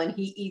Seattle, and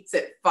he eats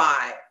at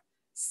 5.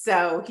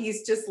 So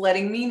he's just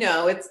letting me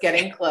know it's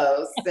getting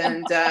close,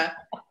 and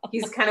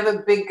he's kind of a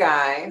big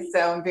guy,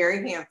 so I'm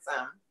very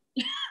handsome.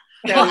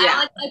 So, well, yeah.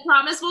 Alex, I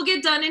promise we'll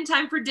get done in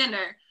time for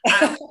dinner.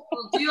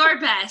 We'll do our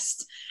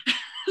best.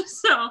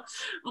 So,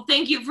 well,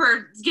 thank you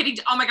for getting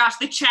to, oh my gosh,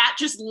 the chat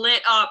just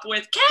lit up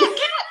with cat,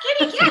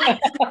 kitty, cat.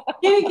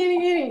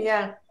 Kitty.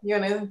 Yeah. You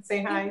want to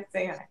say hi?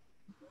 Say hi.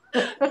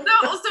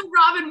 So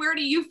Robyn, where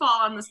do you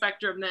fall on the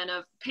spectrum then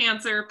of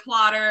pantser,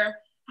 plotter?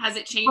 Has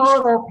it changed?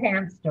 Total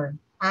pantser.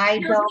 I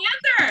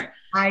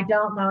Pantser.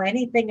 don't know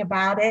anything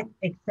about it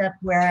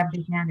except where I'm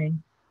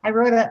beginning. I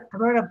wrote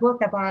a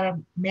book about a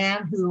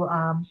man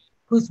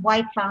whose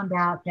wife found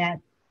out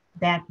that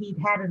he'd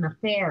had an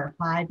affair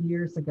 5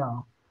 years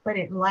ago, but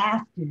it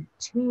lasted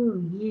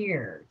 2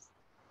 years.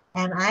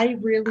 And I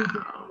really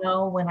didn't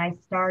know when I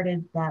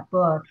started that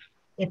book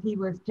if he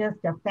was just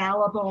a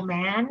fallible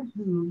man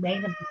who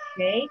made a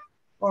mistake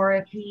or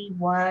if he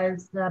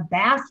was a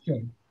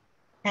bastard.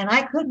 And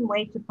I couldn't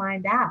wait to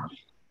find out.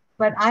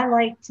 But I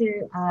like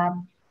to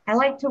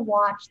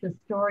watch the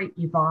story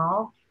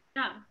evolve.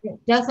 Yeah.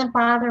 It doesn't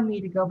bother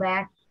me to go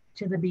back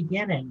to the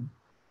beginning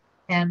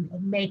and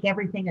make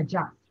everything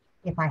adjust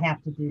if I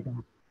have to do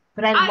that.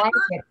 But I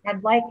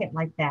like it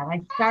like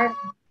that.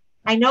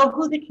 I know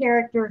who the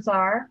characters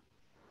are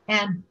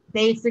and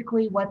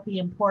basically what the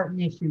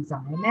important issues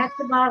are. And that's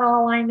about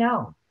all I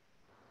know.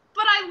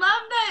 But I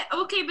love that,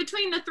 okay,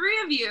 between the three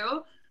of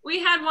you, we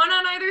had one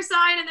on either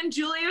side and then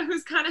Julia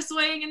who's kind of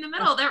swaying in the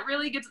middle. That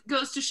really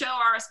goes to show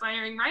our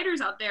aspiring writers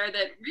out there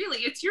that really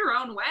it's your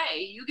own way.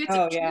 You get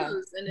to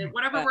choose and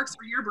whatever works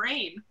for your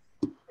brain.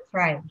 That's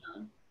right.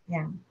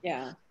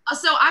 Yeah.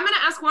 So I'm going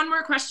to ask one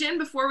more question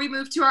before we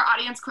move to our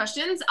audience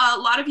questions. A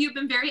lot of you have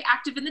been very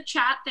active in the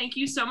chat. Thank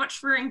you so much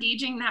for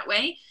engaging that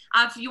way.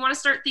 If you want to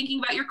start thinking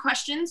about your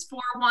questions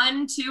for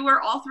 1, 2,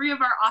 or all 3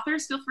 of our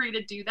authors, feel free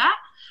to do that.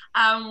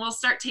 We'll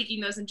start taking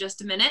those in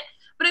just a minute.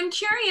 But I'm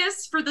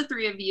curious for the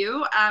 3 of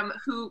you,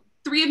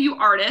 3 of you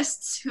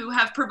artists who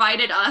have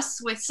provided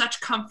us with such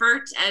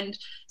comfort and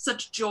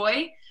such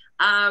joy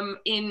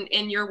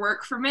in your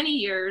work for many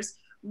years.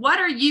 What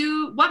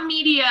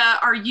media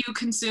are you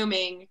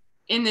consuming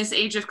in this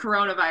age of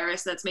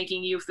coronavirus that's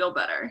making you feel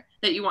better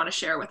that you want to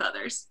share with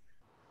others?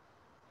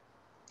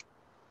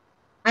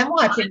 I'm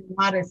watching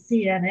a lot of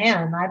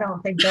CNN. I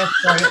don't think that's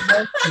very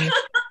healthy.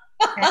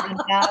 And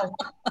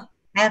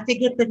I have to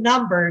get the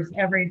numbers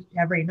every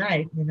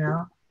night,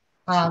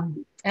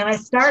 And I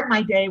start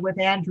my day with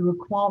Andrew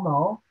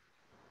Cuomo.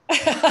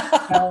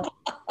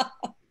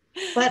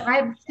 But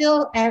I'm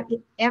still at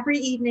every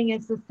evening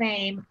is the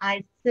same.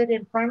 I sit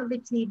in front of the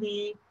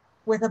TV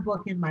with a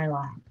book in my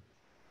lap.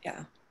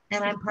 Yeah.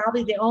 And I'm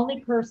probably the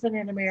only person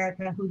in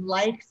America who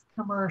likes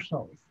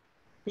commercials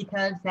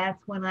because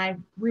that's when I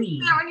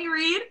read. Is that when you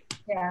read?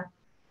 Yeah.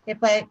 If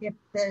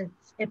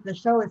the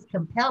show is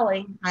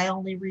compelling, I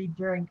only read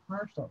during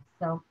commercials.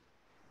 So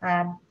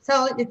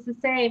it's the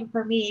same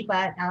for me,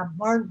 but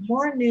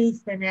more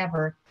news than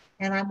ever.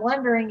 And I'm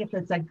wondering if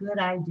it's a good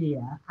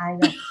idea. I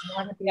don't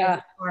want to be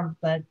informed,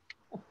 but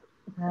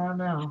I don't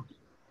know.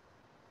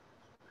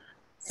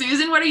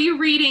 Susan, what are you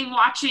reading,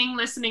 watching,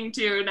 listening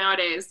to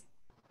nowadays?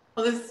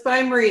 Well, this is what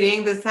I'm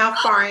reading. This is how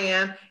far I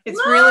am. It's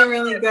really,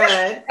 really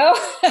good.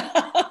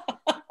 Oh.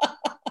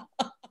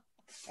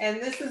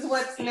 And this is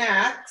what's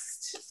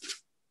next.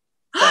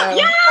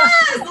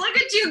 Yes! Look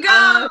at you go.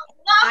 Love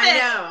I it.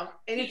 know.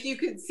 And if you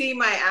could see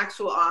my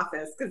actual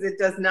office, because it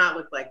does not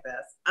look like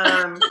this.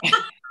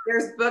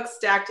 There's books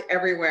stacked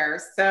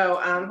everywhere. So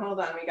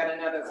hold on, we got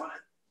another one.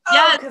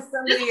 Yes. Because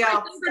somebody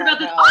else About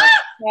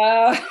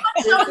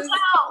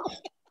this.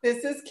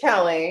 This is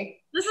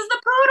Kelly. This is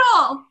the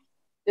poodle.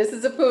 This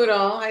is a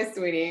poodle. Hi,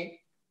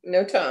 sweetie.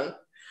 No tongue.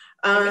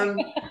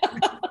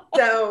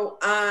 So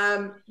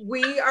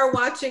we are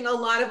watching a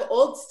lot of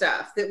old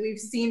stuff that we've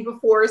seen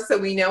before, so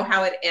we know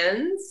how it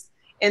ends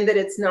and that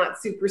it's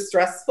not super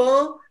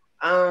stressful,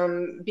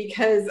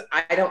 because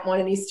I don't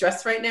want any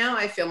stress right now.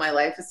 I feel my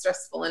life is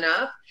stressful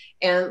enough.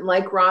 And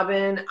like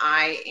Robyn,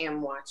 I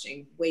am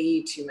watching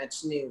way too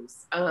much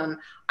news.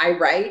 I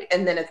write,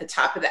 and then at the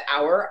top of the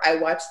hour, I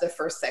watch the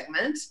first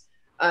segment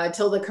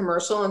till the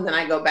commercial, and then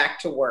I go back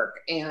to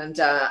work. And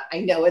I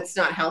know it's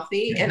not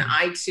healthy, and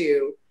I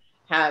too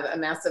have a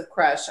massive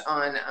crush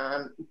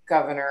on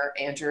Governor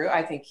Andrew.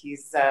 I think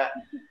he's, I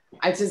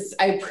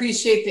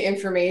appreciate the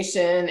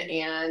information,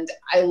 and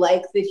I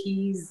like that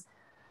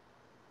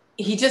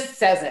he just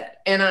says it.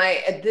 And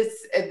at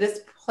this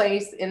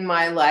place in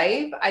my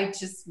life, I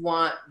just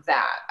want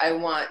that.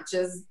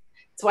 That's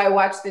why I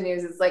watch the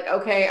news. It's like,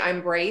 okay,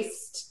 I'm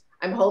braced.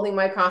 I'm holding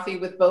my coffee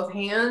with both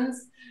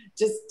hands.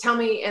 Just tell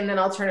me, and then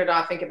I'll turn it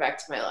off and get back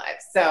to my life.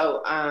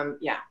 So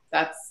yeah,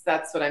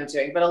 that's what I'm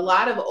doing. But a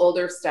lot of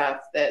older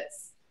stuff that's,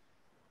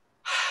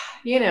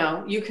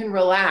 you can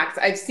relax.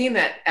 I've seen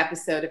that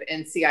episode of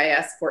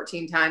NCIS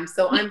 14 times,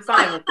 so I'm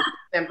fine with the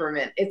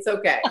temperament. It's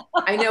okay.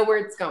 I know where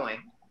it's going.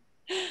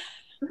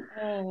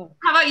 How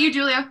about you,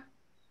 Julia?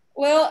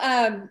 Well,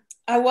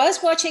 I was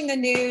watching the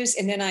news,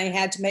 and then I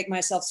had to make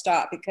myself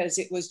stop because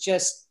it was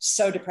just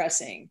so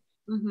depressing.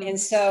 Mm-hmm. And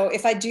so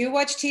if I do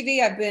watch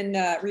TV, I've been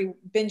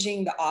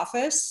binging The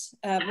Office,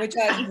 which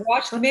I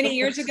watched many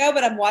years ago,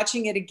 but I'm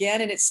watching it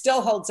again, and it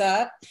still holds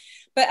up.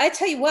 But I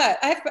tell you what,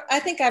 I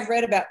think I've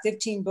read about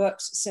 15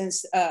 books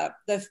since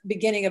the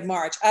beginning of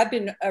March. I've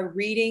been a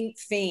reading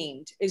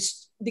fiend,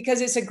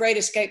 because it's a great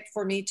escape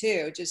for me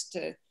too, just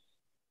to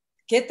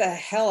get the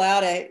hell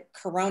out of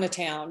Corona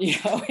town,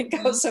 and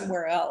go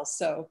somewhere else.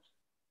 So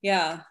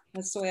yeah,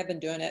 that's the way I've been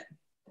doing it.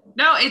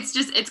 No,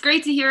 it's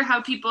great to hear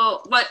how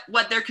people,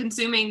 what they're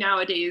consuming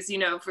nowadays.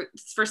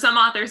 For some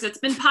authors, it's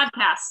been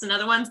podcasts, and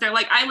other ones, they're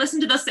like, I listen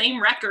to the same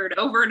record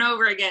over and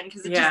over again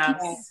because it just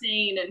keeps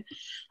insane.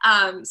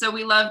 And so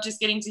we love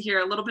just getting to hear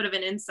a little bit of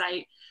an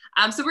insight.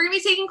 So we're going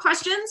to be taking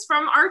questions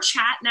from our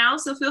chat now.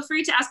 So feel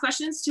free to ask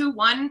questions to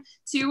one,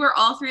 two, or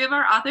all three of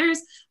our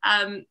authors.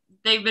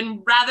 They've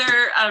been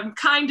rather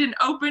kind and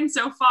open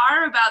so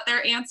far about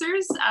their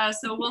answers.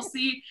 So we'll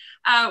see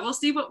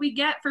what we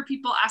get for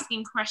people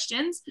asking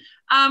questions.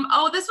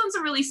 This one's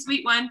a really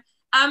sweet one.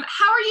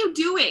 How are you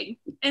doing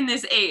in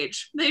this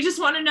age? They just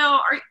want to know,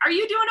 are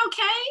you doing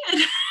okay?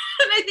 And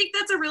I think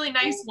that's a really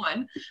nice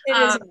one. It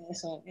is a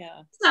nice one,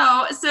 yeah.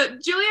 So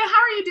Julia,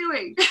 how are you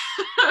doing?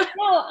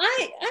 Well,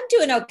 I'm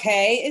doing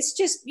okay. It's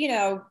just,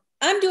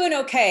 I'm doing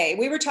okay.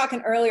 We were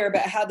talking earlier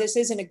about how this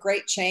isn't a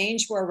great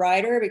change for a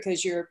writer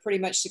because you're pretty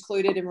much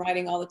secluded and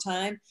writing all the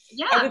time.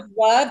 Yeah. I would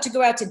love to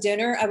go out to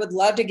dinner. I would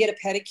love to get a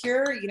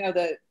pedicure,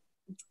 the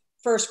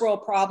first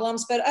world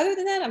problems. But other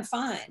than that, I'm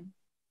fine.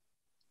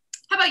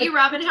 How about you,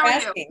 Robyn? How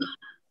are you?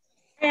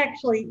 I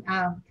actually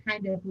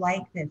kind of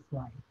like this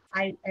life.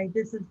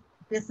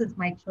 This is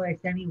my choice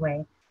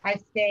anyway.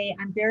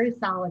 I'm very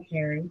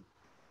solitary.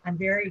 I'm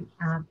very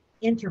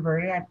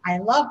introverted. I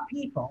love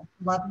people,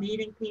 love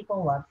meeting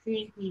people, love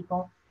seeing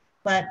people,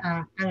 but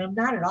and I'm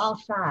not at all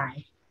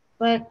shy.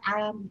 But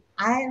I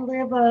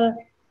live a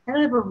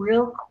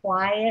real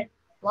quiet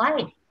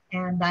life,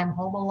 and I'm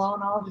home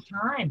alone all the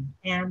time.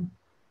 And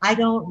I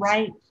don't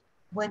write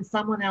when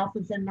someone else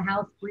is in the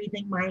house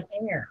breathing my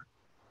air.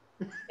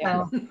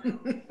 So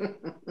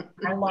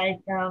I like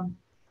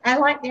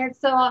it.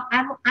 So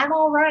I'm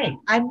all right.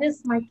 I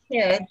miss my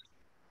kids,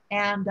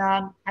 and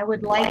I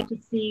would like to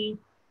see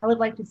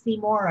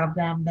more of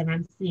them than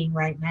I'm seeing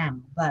right now.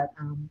 But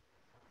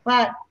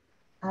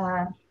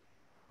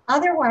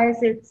otherwise,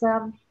 it's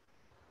a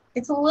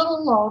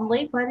little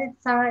lonely, but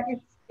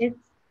it's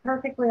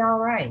perfectly all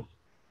right.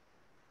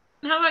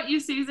 How about you,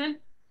 Susan?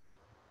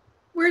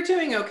 We're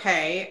doing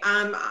okay.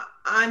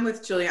 I'm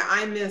with Julia.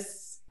 I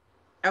miss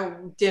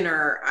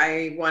dinner.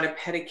 I want a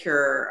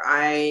pedicure.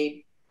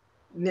 I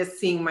miss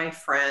seeing my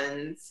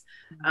friends.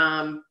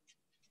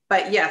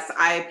 But yes,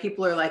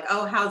 people are like,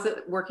 oh, how's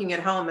it working at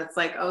home? It's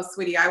like, oh,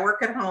 sweetie, I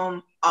work at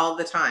home all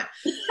the time.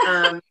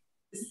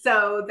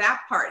 So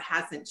that part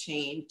hasn't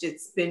changed.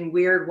 It's been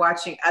weird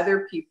watching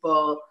other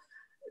people.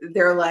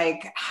 They're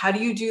like, how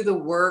do you do the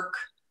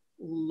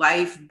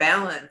work-life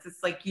balance?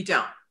 It's like, you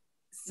don't.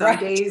 Some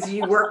days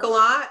you work a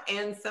lot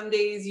and some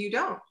days you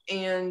don't.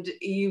 And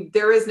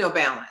there is no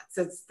balance.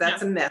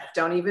 That's a myth.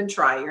 Don't even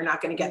try. You're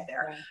not going to get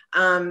there.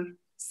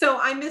 So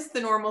I miss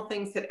the normal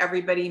things that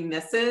everybody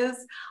misses.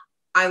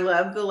 I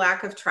love the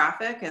lack of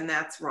traffic, and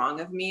that's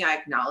wrong of me. I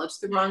acknowledge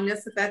the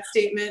wrongness of that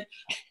statement,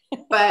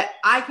 but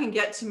I can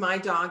get to my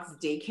dog's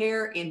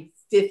daycare in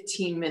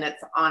 15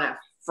 minutes on a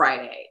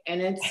Friday. And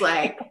it's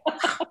like,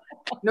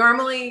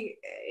 normally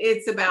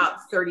it's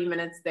about 30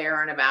 minutes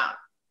there and about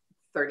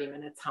 30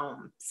 minutes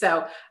home.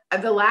 So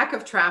the lack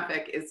of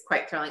traffic is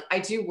quite thrilling. I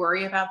do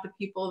worry about the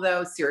people,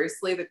 though,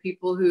 seriously, the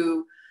people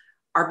who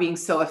are being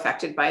so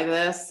affected by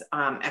this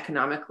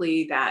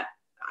economically, that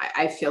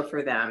I feel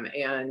for them.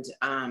 And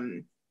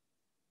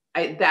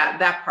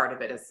that part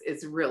of it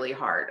is really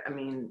hard. I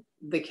mean,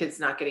 the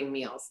kids not getting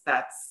meals,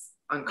 that's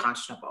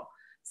unconscionable.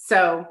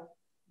 So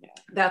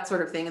that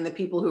sort of thing. And the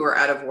people who are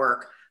out of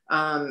work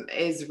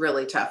is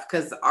really tough,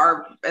 because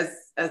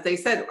as they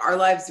said, our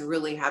lives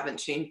really haven't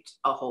changed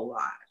a whole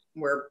lot.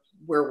 We're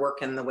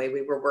working the way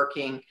we were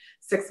working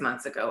 6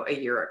 months ago, a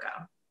year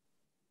ago.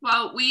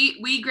 Well,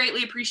 we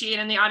greatly appreciate,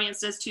 and the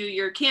audience does too,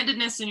 your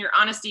candidness and your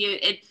honesty.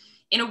 It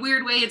in a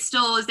weird way, it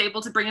still is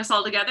able to bring us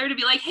all together to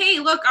be like, hey,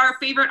 look, our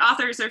favorite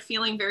authors are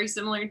feeling very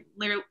similarly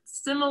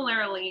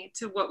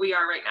to what we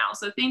are right now.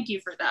 So thank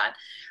you for that.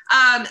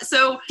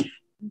 So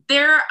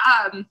there,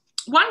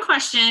 one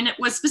question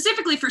was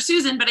specifically for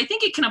Susan, but I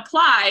think it can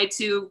apply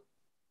to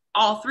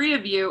all three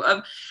of you,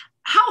 of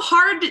how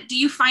hard do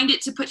you find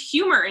it to put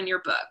humor in your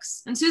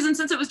books? And Susan,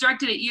 since it was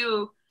directed at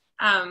you,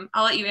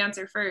 I'll let you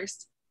answer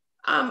first.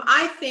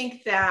 I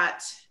think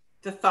that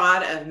the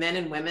thought of men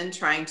and women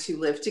trying to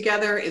live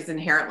together is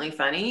inherently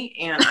funny.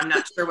 And I'm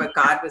not sure what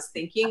God was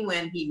thinking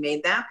when he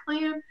made that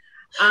plan.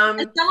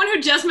 As someone who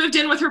just moved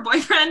in with her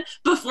boyfriend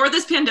before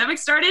this pandemic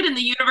started, and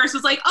the universe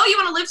was like, oh, you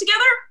want to live together?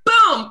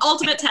 Boom,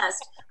 ultimate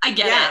test. I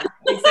get it.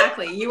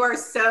 Exactly. You are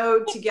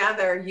so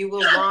together, you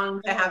will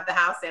long to have the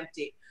house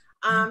empty.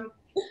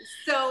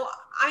 So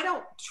I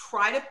don't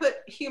try to put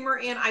humor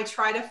in. I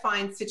try to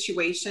find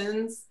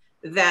situations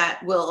that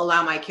will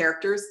allow my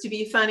characters to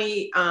be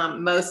funny.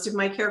 Most of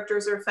my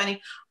characters are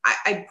funny.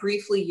 I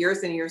briefly, years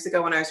and years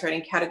ago, when I was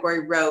writing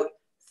category, wrote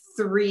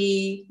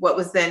 3 what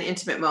was then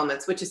Intimate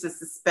Moments, which is a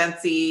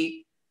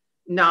suspensey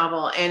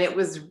novel. And it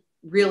was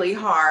really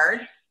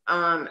hard.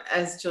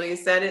 As Julia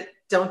said,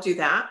 don't do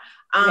that.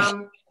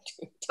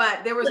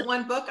 But there was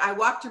one book I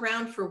walked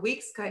around for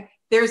weeks going,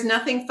 there's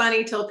nothing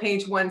funny till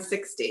page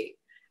 160.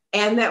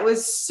 And that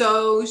was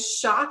so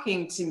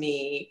shocking to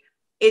me.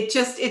 It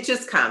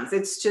just comes.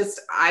 It's just,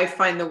 I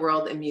find the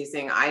world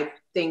amusing. I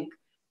think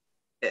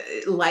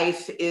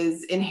life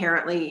is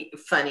inherently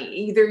funny.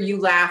 Either you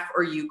laugh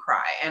or you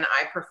cry, and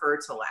I prefer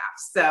to laugh.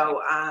 So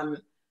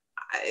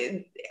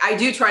I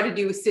do try to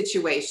do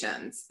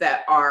situations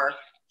that are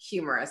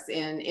humorous.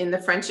 In the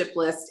friendship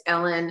list,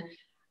 Ellen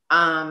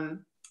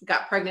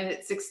got pregnant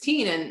at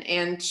 16,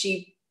 and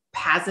she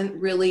hasn't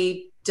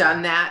really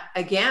done that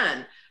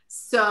again.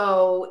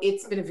 So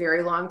it's been a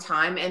very long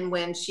time. And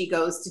when she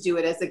goes to do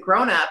it as a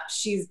grown-up,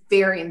 she's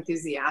very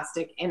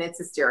enthusiastic, and it's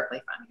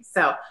hysterically funny.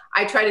 So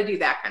I try to do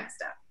that kind of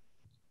stuff.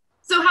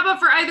 So how about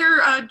for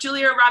either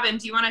Julia or Robyn,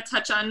 do you want to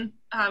touch on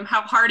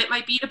how hard it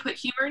might be to put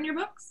humor in your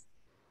books?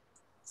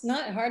 It's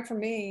not hard for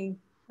me.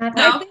 No?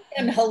 I think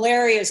I'm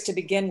hilarious to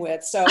begin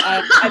with. So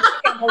I think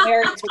I'm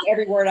hilarious with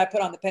every word I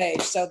put on the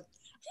page. So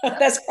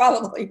that's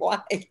probably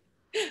why.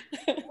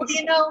 Well,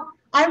 you know,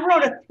 I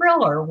wrote a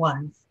thriller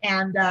once,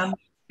 and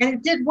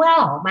it did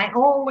well. My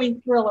only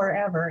thriller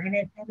ever, and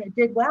it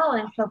did well.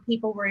 And so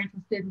people were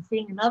interested in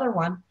seeing another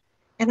one,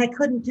 and I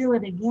couldn't do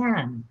it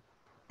again.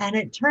 And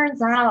it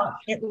turns out,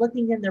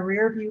 looking in the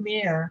rearview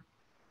mirror,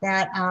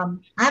 that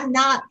I'm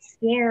not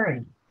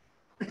scary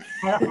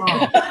at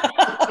all.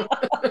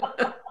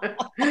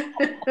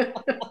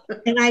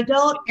 And I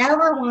don't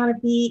ever want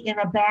to be in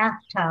a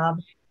bathtub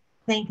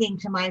thinking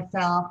to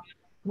myself,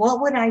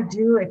 what would I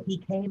do if he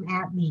came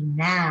at me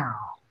now?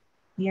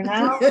 You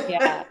know?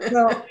 Yeah.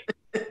 So,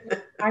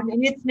 I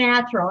mean, it's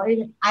natural.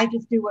 I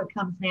just do what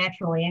comes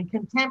naturally. And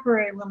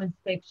contemporary women's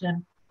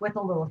fiction with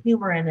a little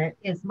humor in it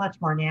is much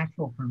more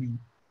natural for me.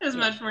 It's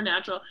much more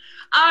natural.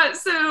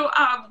 So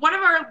one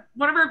of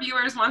our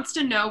viewers wants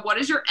to know, what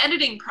does your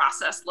editing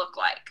process look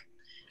like?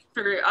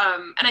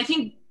 And I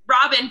think,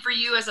 Robyn, for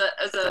you as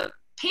a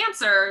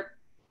pantser,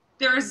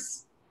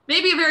 there's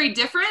maybe a very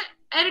different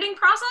editing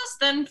process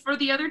than for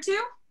the other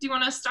two. Do you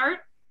want to start?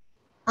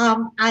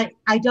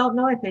 I don't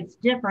know if it's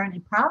different.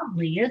 It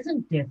probably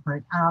isn't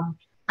different.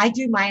 I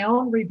do my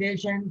own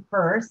revision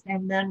first,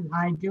 and then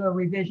I do a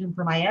revision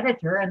for my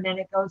editor, and then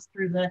it goes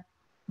through the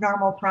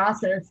normal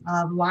process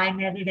of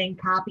line editing,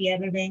 copy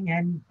editing,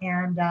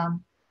 and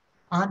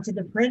onto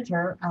the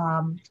printer.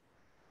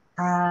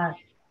 Uh,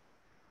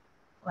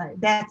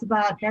 that's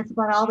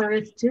about all there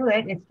is to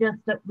it. It's just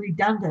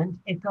redundant.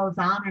 It goes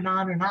on and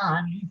on and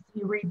on.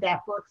 You read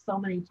that book so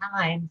many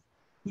times,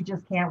 you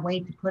just can't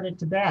wait to put it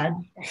to bed.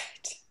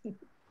 Right.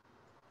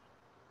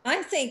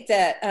 I think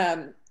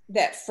that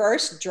that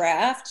first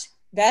draft,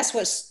 that's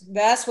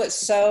what's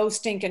so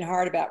stinking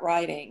hard about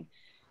writing.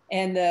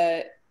 And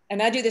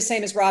I do the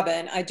same as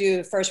Robyn. I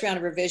do a first round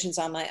of revisions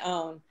on my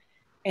own.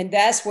 And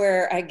that's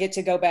where I get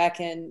to go back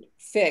and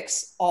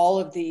fix all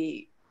of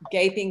the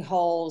gaping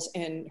holes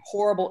and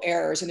horrible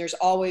errors. And there's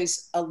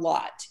always a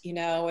lot,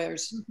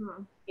 there's,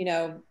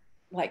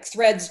 like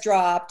threads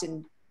dropped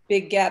and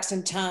big gaps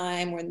in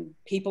time when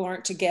people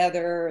aren't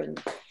together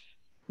and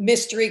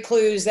mystery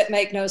clues that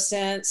make no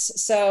sense.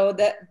 So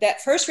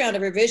that first round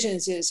of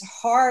revisions is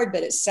hard,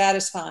 but it's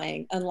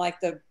satisfying,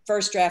 unlike the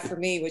first draft for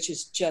me, which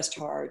is just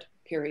hard,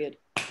 period.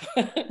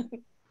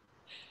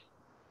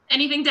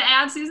 Anything to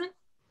add, Susan?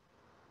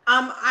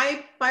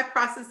 My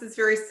process is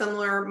very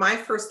similar. My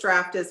first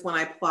draft is when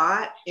I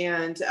plot,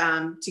 and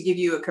to give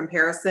you a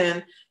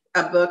comparison,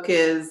 a book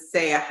is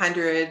say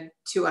 100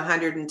 to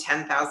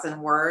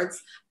 110,000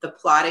 words. The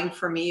plotting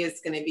for me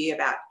is going to be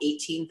about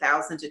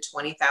 18,000 to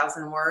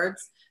 20,000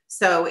 words.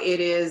 So it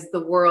is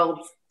the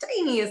world's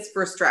tiniest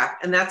first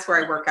draft, and that's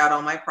where I work out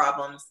all my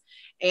problems.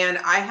 And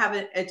I have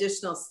an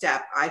additional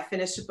step. I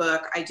finish a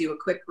book, I do a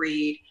quick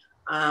read,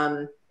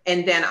 and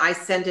then I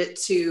send it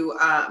to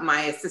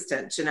my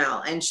assistant,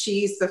 Janelle, and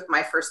she's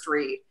my first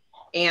read.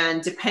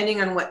 And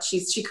depending on what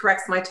she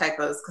corrects my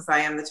typos, because I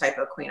am the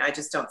typo queen. I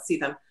just don't see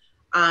them.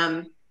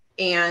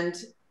 And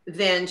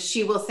then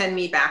she will send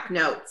me back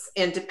notes.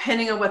 And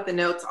depending on what the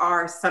notes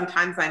are,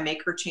 sometimes I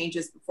make her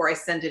changes before I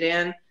send it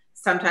in.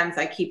 Sometimes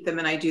I keep them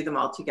and I do them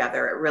all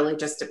together. It really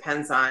just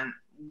depends on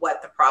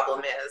what the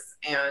problem is.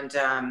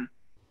 And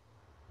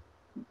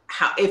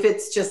if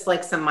it's just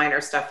like some minor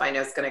stuff I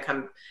know is going to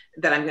come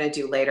that I'm going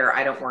to do later,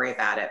 I don't worry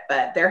about it.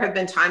 But there have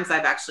been times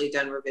I've actually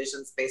done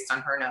revisions based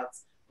on her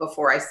notes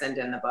before I send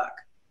in the book.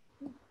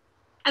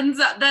 And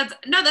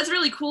that's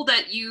really cool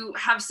that you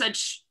have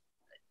such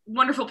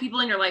wonderful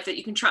people in your life that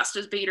you can trust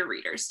as beta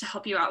readers to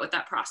help you out with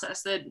that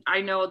process. That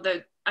I know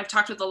that I've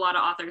talked with a lot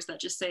of authors that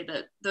just say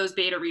that those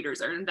beta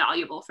readers are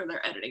invaluable for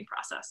their editing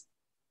process.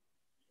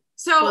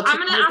 So I'm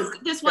going to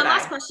ask this one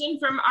last question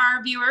from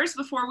our viewers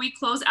before we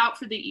close out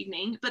for the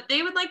evening, but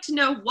they would like to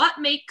know what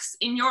makes,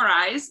 in your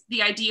eyes,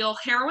 the ideal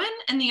heroine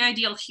and the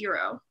ideal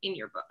hero in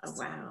your books. Oh,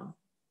 wow.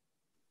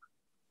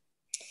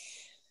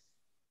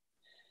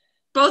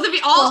 Both of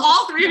you,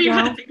 all three of you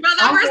had to think about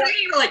that for a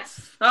second. You were like,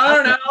 I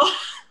don't know.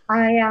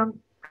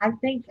 I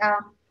think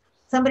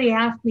somebody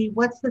asked me,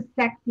 what's the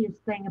sexiest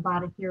thing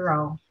about a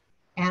hero?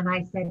 And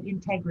I said,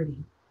 integrity.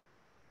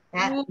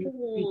 That is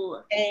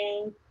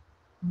the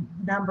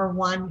number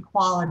one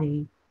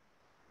quality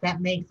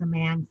that makes a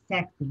man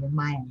sexy in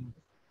my eyes.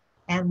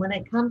 And when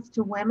it comes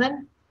to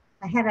women,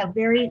 I had a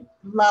very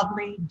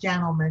lovely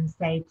gentleman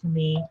say to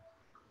me,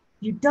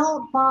 you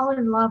don't fall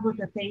in love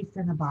with a face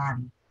and a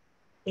body.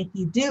 If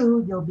you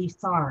do, you'll be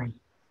sorry.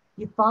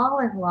 You fall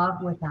in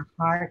love with a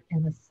heart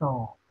and a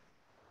soul.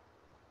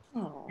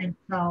 Oh. And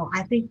so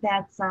I think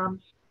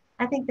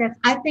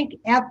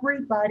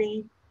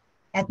everybody,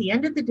 at the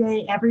end of the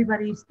day,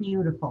 everybody's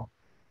beautiful.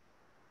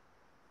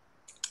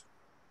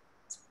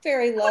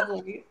 Very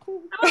lovely.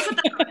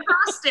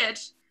 Cross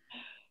stitch.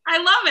 I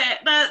love it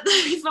that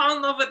you fall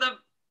in love with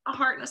a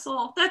heart and a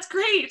soul. That's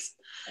great.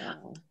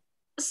 Oh.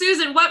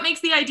 Susan, what makes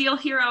the ideal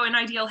hero and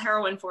ideal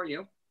heroine for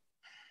you?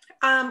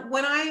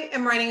 When I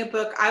am writing a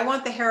book, I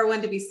want the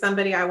heroine to be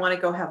somebody I want to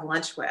go have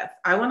lunch with.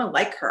 I want to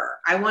like her.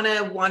 I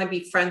want to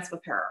be friends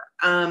with her.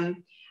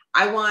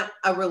 I want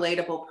a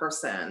relatable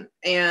person.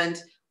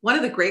 And one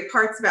of the great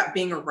parts about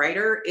being a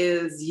writer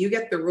is you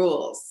get the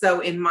rules. So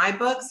in my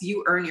books,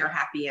 you earn your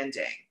happy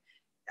ending.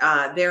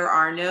 There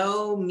are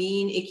no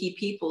mean, icky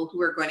people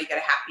who are going to get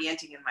a happy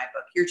ending in my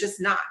book. You're just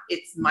not.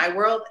 It's my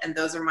world, and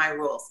those are my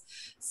rules.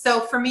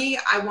 So for me,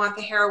 I want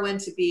the heroine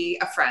to be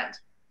a friend.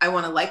 I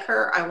want to like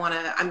her. I'm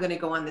going to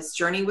go on this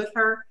journey with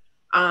her.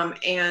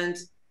 And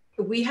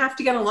we have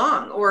to get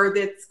along, or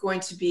there's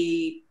going to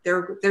be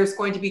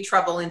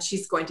trouble, and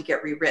she's going to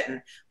get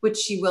rewritten, which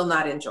she will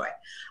not enjoy.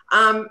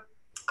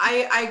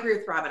 I agree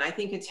with Robyn. I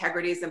think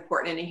integrity is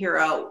important in a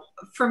hero.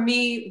 For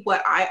me,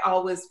 what I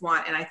always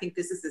want, and I think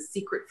this is a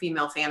secret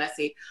female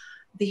fantasy,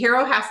 the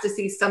hero has to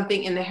see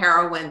something in the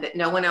heroine that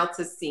no one else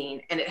has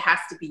seen, and it has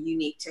to be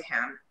unique to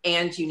him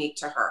and unique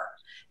to her,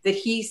 that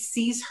he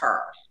sees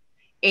her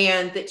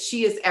and that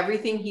she is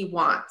everything he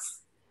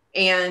wants.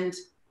 And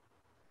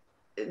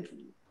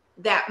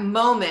that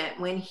moment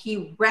when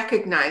he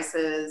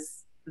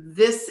recognizes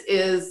this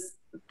is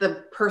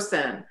the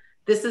person,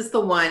 this is the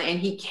one, and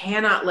he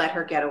cannot let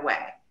her get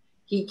away.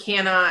 He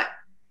cannot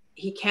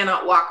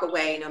walk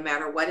away no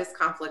matter what his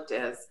conflict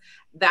is.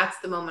 That's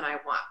the moment I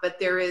want. But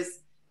there is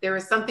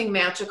something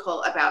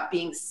magical about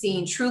being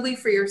seen truly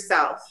for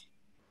yourself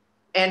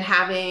and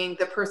having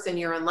the person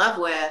you're in love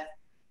with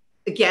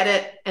get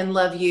it and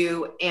love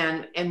you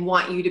and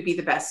want you to be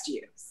the best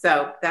you.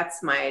 So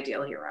that's my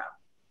ideal hero.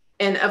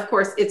 And of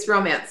course, it's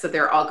romance, so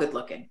they're all good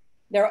looking.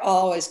 They're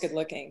always good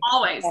looking.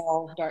 Always.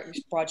 All dark,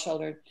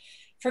 broad-shouldered.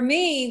 For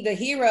me, the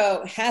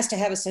hero has to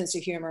have a sense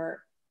of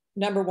humor,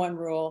 number one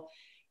rule.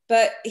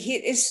 But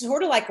it's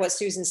sort of like what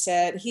Susan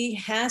said. He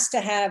has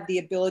to have the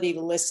ability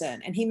to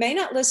listen. And he may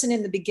not listen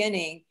in the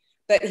beginning,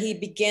 but he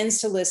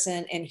begins to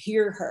listen and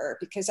hear her,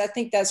 because I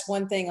think that's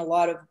one thing a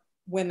lot of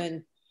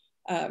women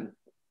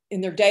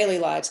in their daily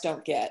lives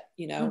don't get,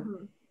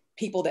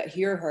 people that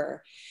hear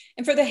her.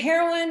 And for the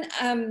heroine,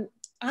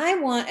 I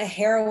want a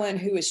heroine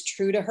who is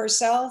true to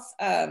herself.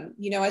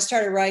 I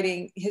started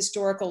writing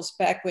historicals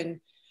back when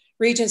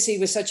Regency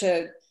was such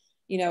a,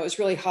 it was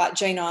really hot,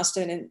 Jane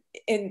Austen,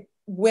 and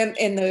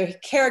the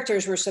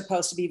characters were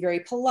supposed to be very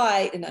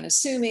polite and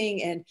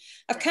unassuming. And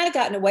I've kind of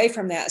gotten away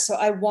from that. So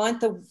I want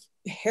the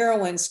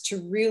heroines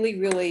to really,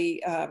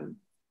 really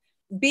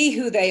be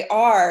who they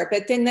are,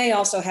 but then they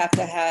also have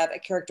to have a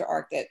character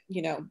arc that,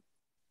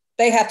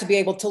 they have to be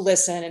able to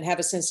listen and have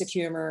a sense of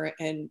humor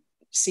and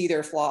see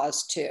their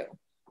flaws too.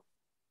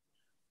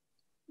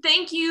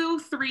 Thank you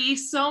three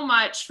so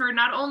much for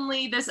not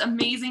only this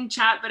amazing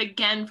chat, but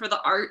again, for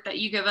the art that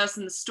you give us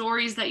and the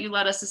stories that you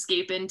let us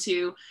escape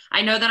into.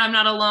 I know that I'm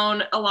not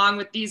alone, along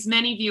with these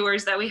many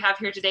viewers that we have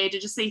here today, to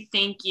just say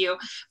thank you.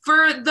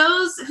 For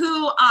those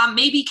who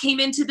maybe came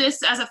into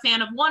this as a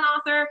fan of one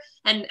author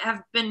and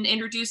have been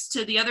introduced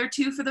to the other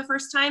two for the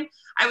first time,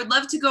 I would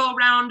love to go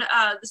around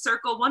the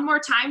circle one more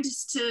time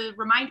just to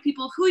remind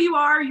people who you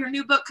are, your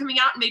new book coming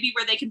out, and maybe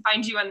where they can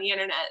find you on the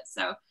internet.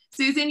 So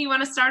Susan, you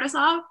want to start us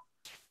off?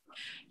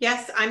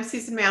 Yes, I'm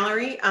Susan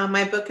Mallery.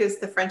 My book is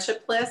The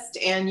Friendship List,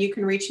 and you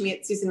can reach me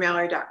at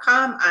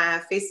susanmallery.com.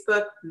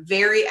 Facebook,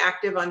 very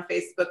active on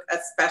Facebook,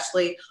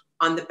 especially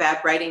on the bad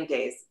writing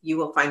days. You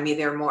will find me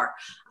there more.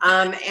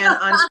 And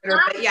on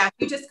Twitter, but yeah, if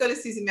you just go to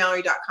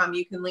susanmallery.com,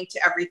 you can link to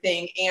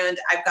everything. And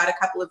I've got a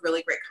couple of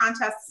really great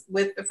contests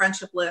with The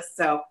Friendship List,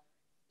 so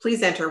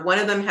please enter. One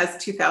of them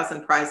has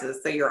 2,000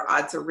 prizes, so your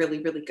odds are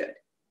really, really good.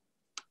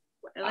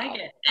 I like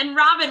it. And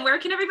Robyn, where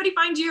can everybody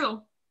find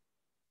you?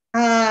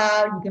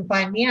 You can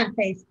find me on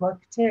Facebook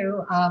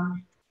too.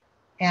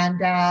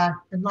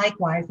 And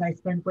likewise, I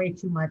spend way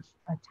too much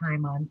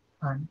time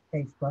on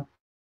Facebook.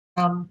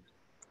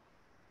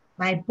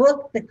 My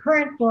book, the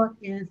current book,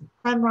 is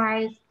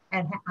Sunrise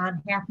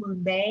on Half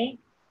Moon Bay,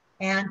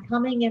 and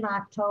coming in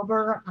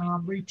October,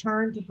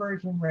 Return to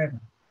Virgin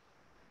River.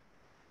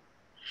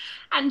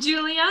 And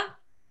Julia?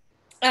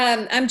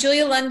 I'm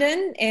Julia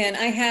London, and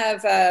I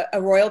have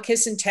A Royal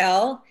Kiss and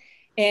Tell.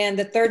 And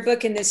the third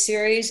book in this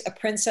series, A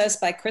Princess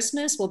by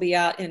Christmas, will be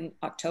out in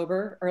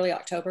October, early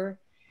October.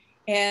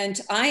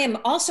 And I am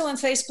also on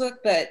Facebook,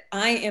 but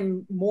I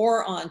am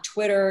more on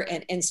Twitter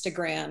and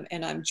Instagram,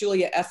 and I'm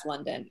Julia F.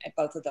 London at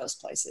both of those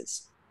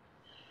places.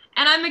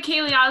 And I'm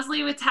McKaylee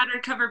Osley with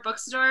Tattered Cover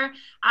Bookstore.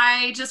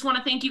 I just want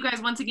to thank you guys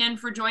once again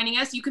for joining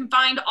us. You can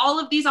find all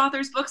of these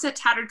authors' books at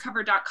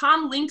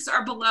tatteredcover.com. Links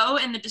are below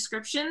in the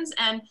descriptions,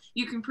 and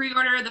you can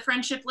pre-order The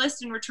Friendship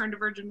List and Return to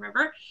Virgin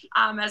River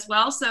as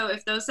well. So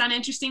if those sound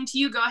interesting to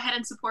you, go ahead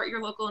and support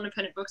your local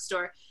independent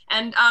bookstore.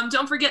 And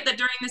don't forget that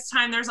during this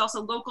time, there's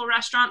also local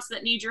restaurants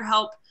that need your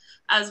help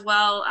as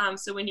well.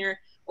 So when you're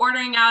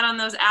ordering out on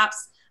those apps,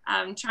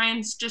 try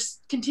and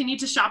just continue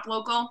to shop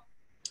local.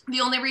 The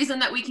only reason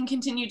that we can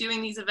continue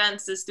doing these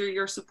events is through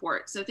your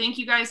support. So thank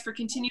you guys for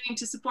continuing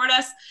to support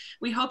us.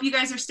 We hope you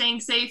guys are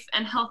staying safe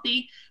and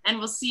healthy, and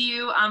we'll see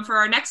you for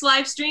our next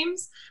live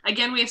streams.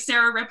 Again, we have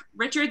Sarah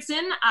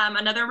Richardson,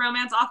 another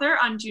romance author,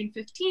 on June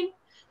 15th,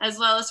 as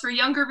well as for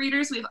younger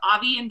readers, we have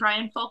Avi and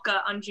Brian Folka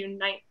on June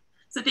 9th.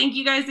 So thank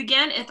you guys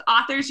again. If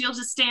authors, you'll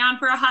just stay on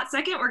for a hot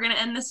second, we're going to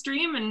end the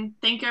stream and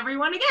thank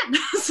everyone again.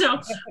 So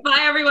bye,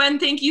 everyone.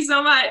 Thank you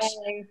so much.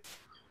 Bye.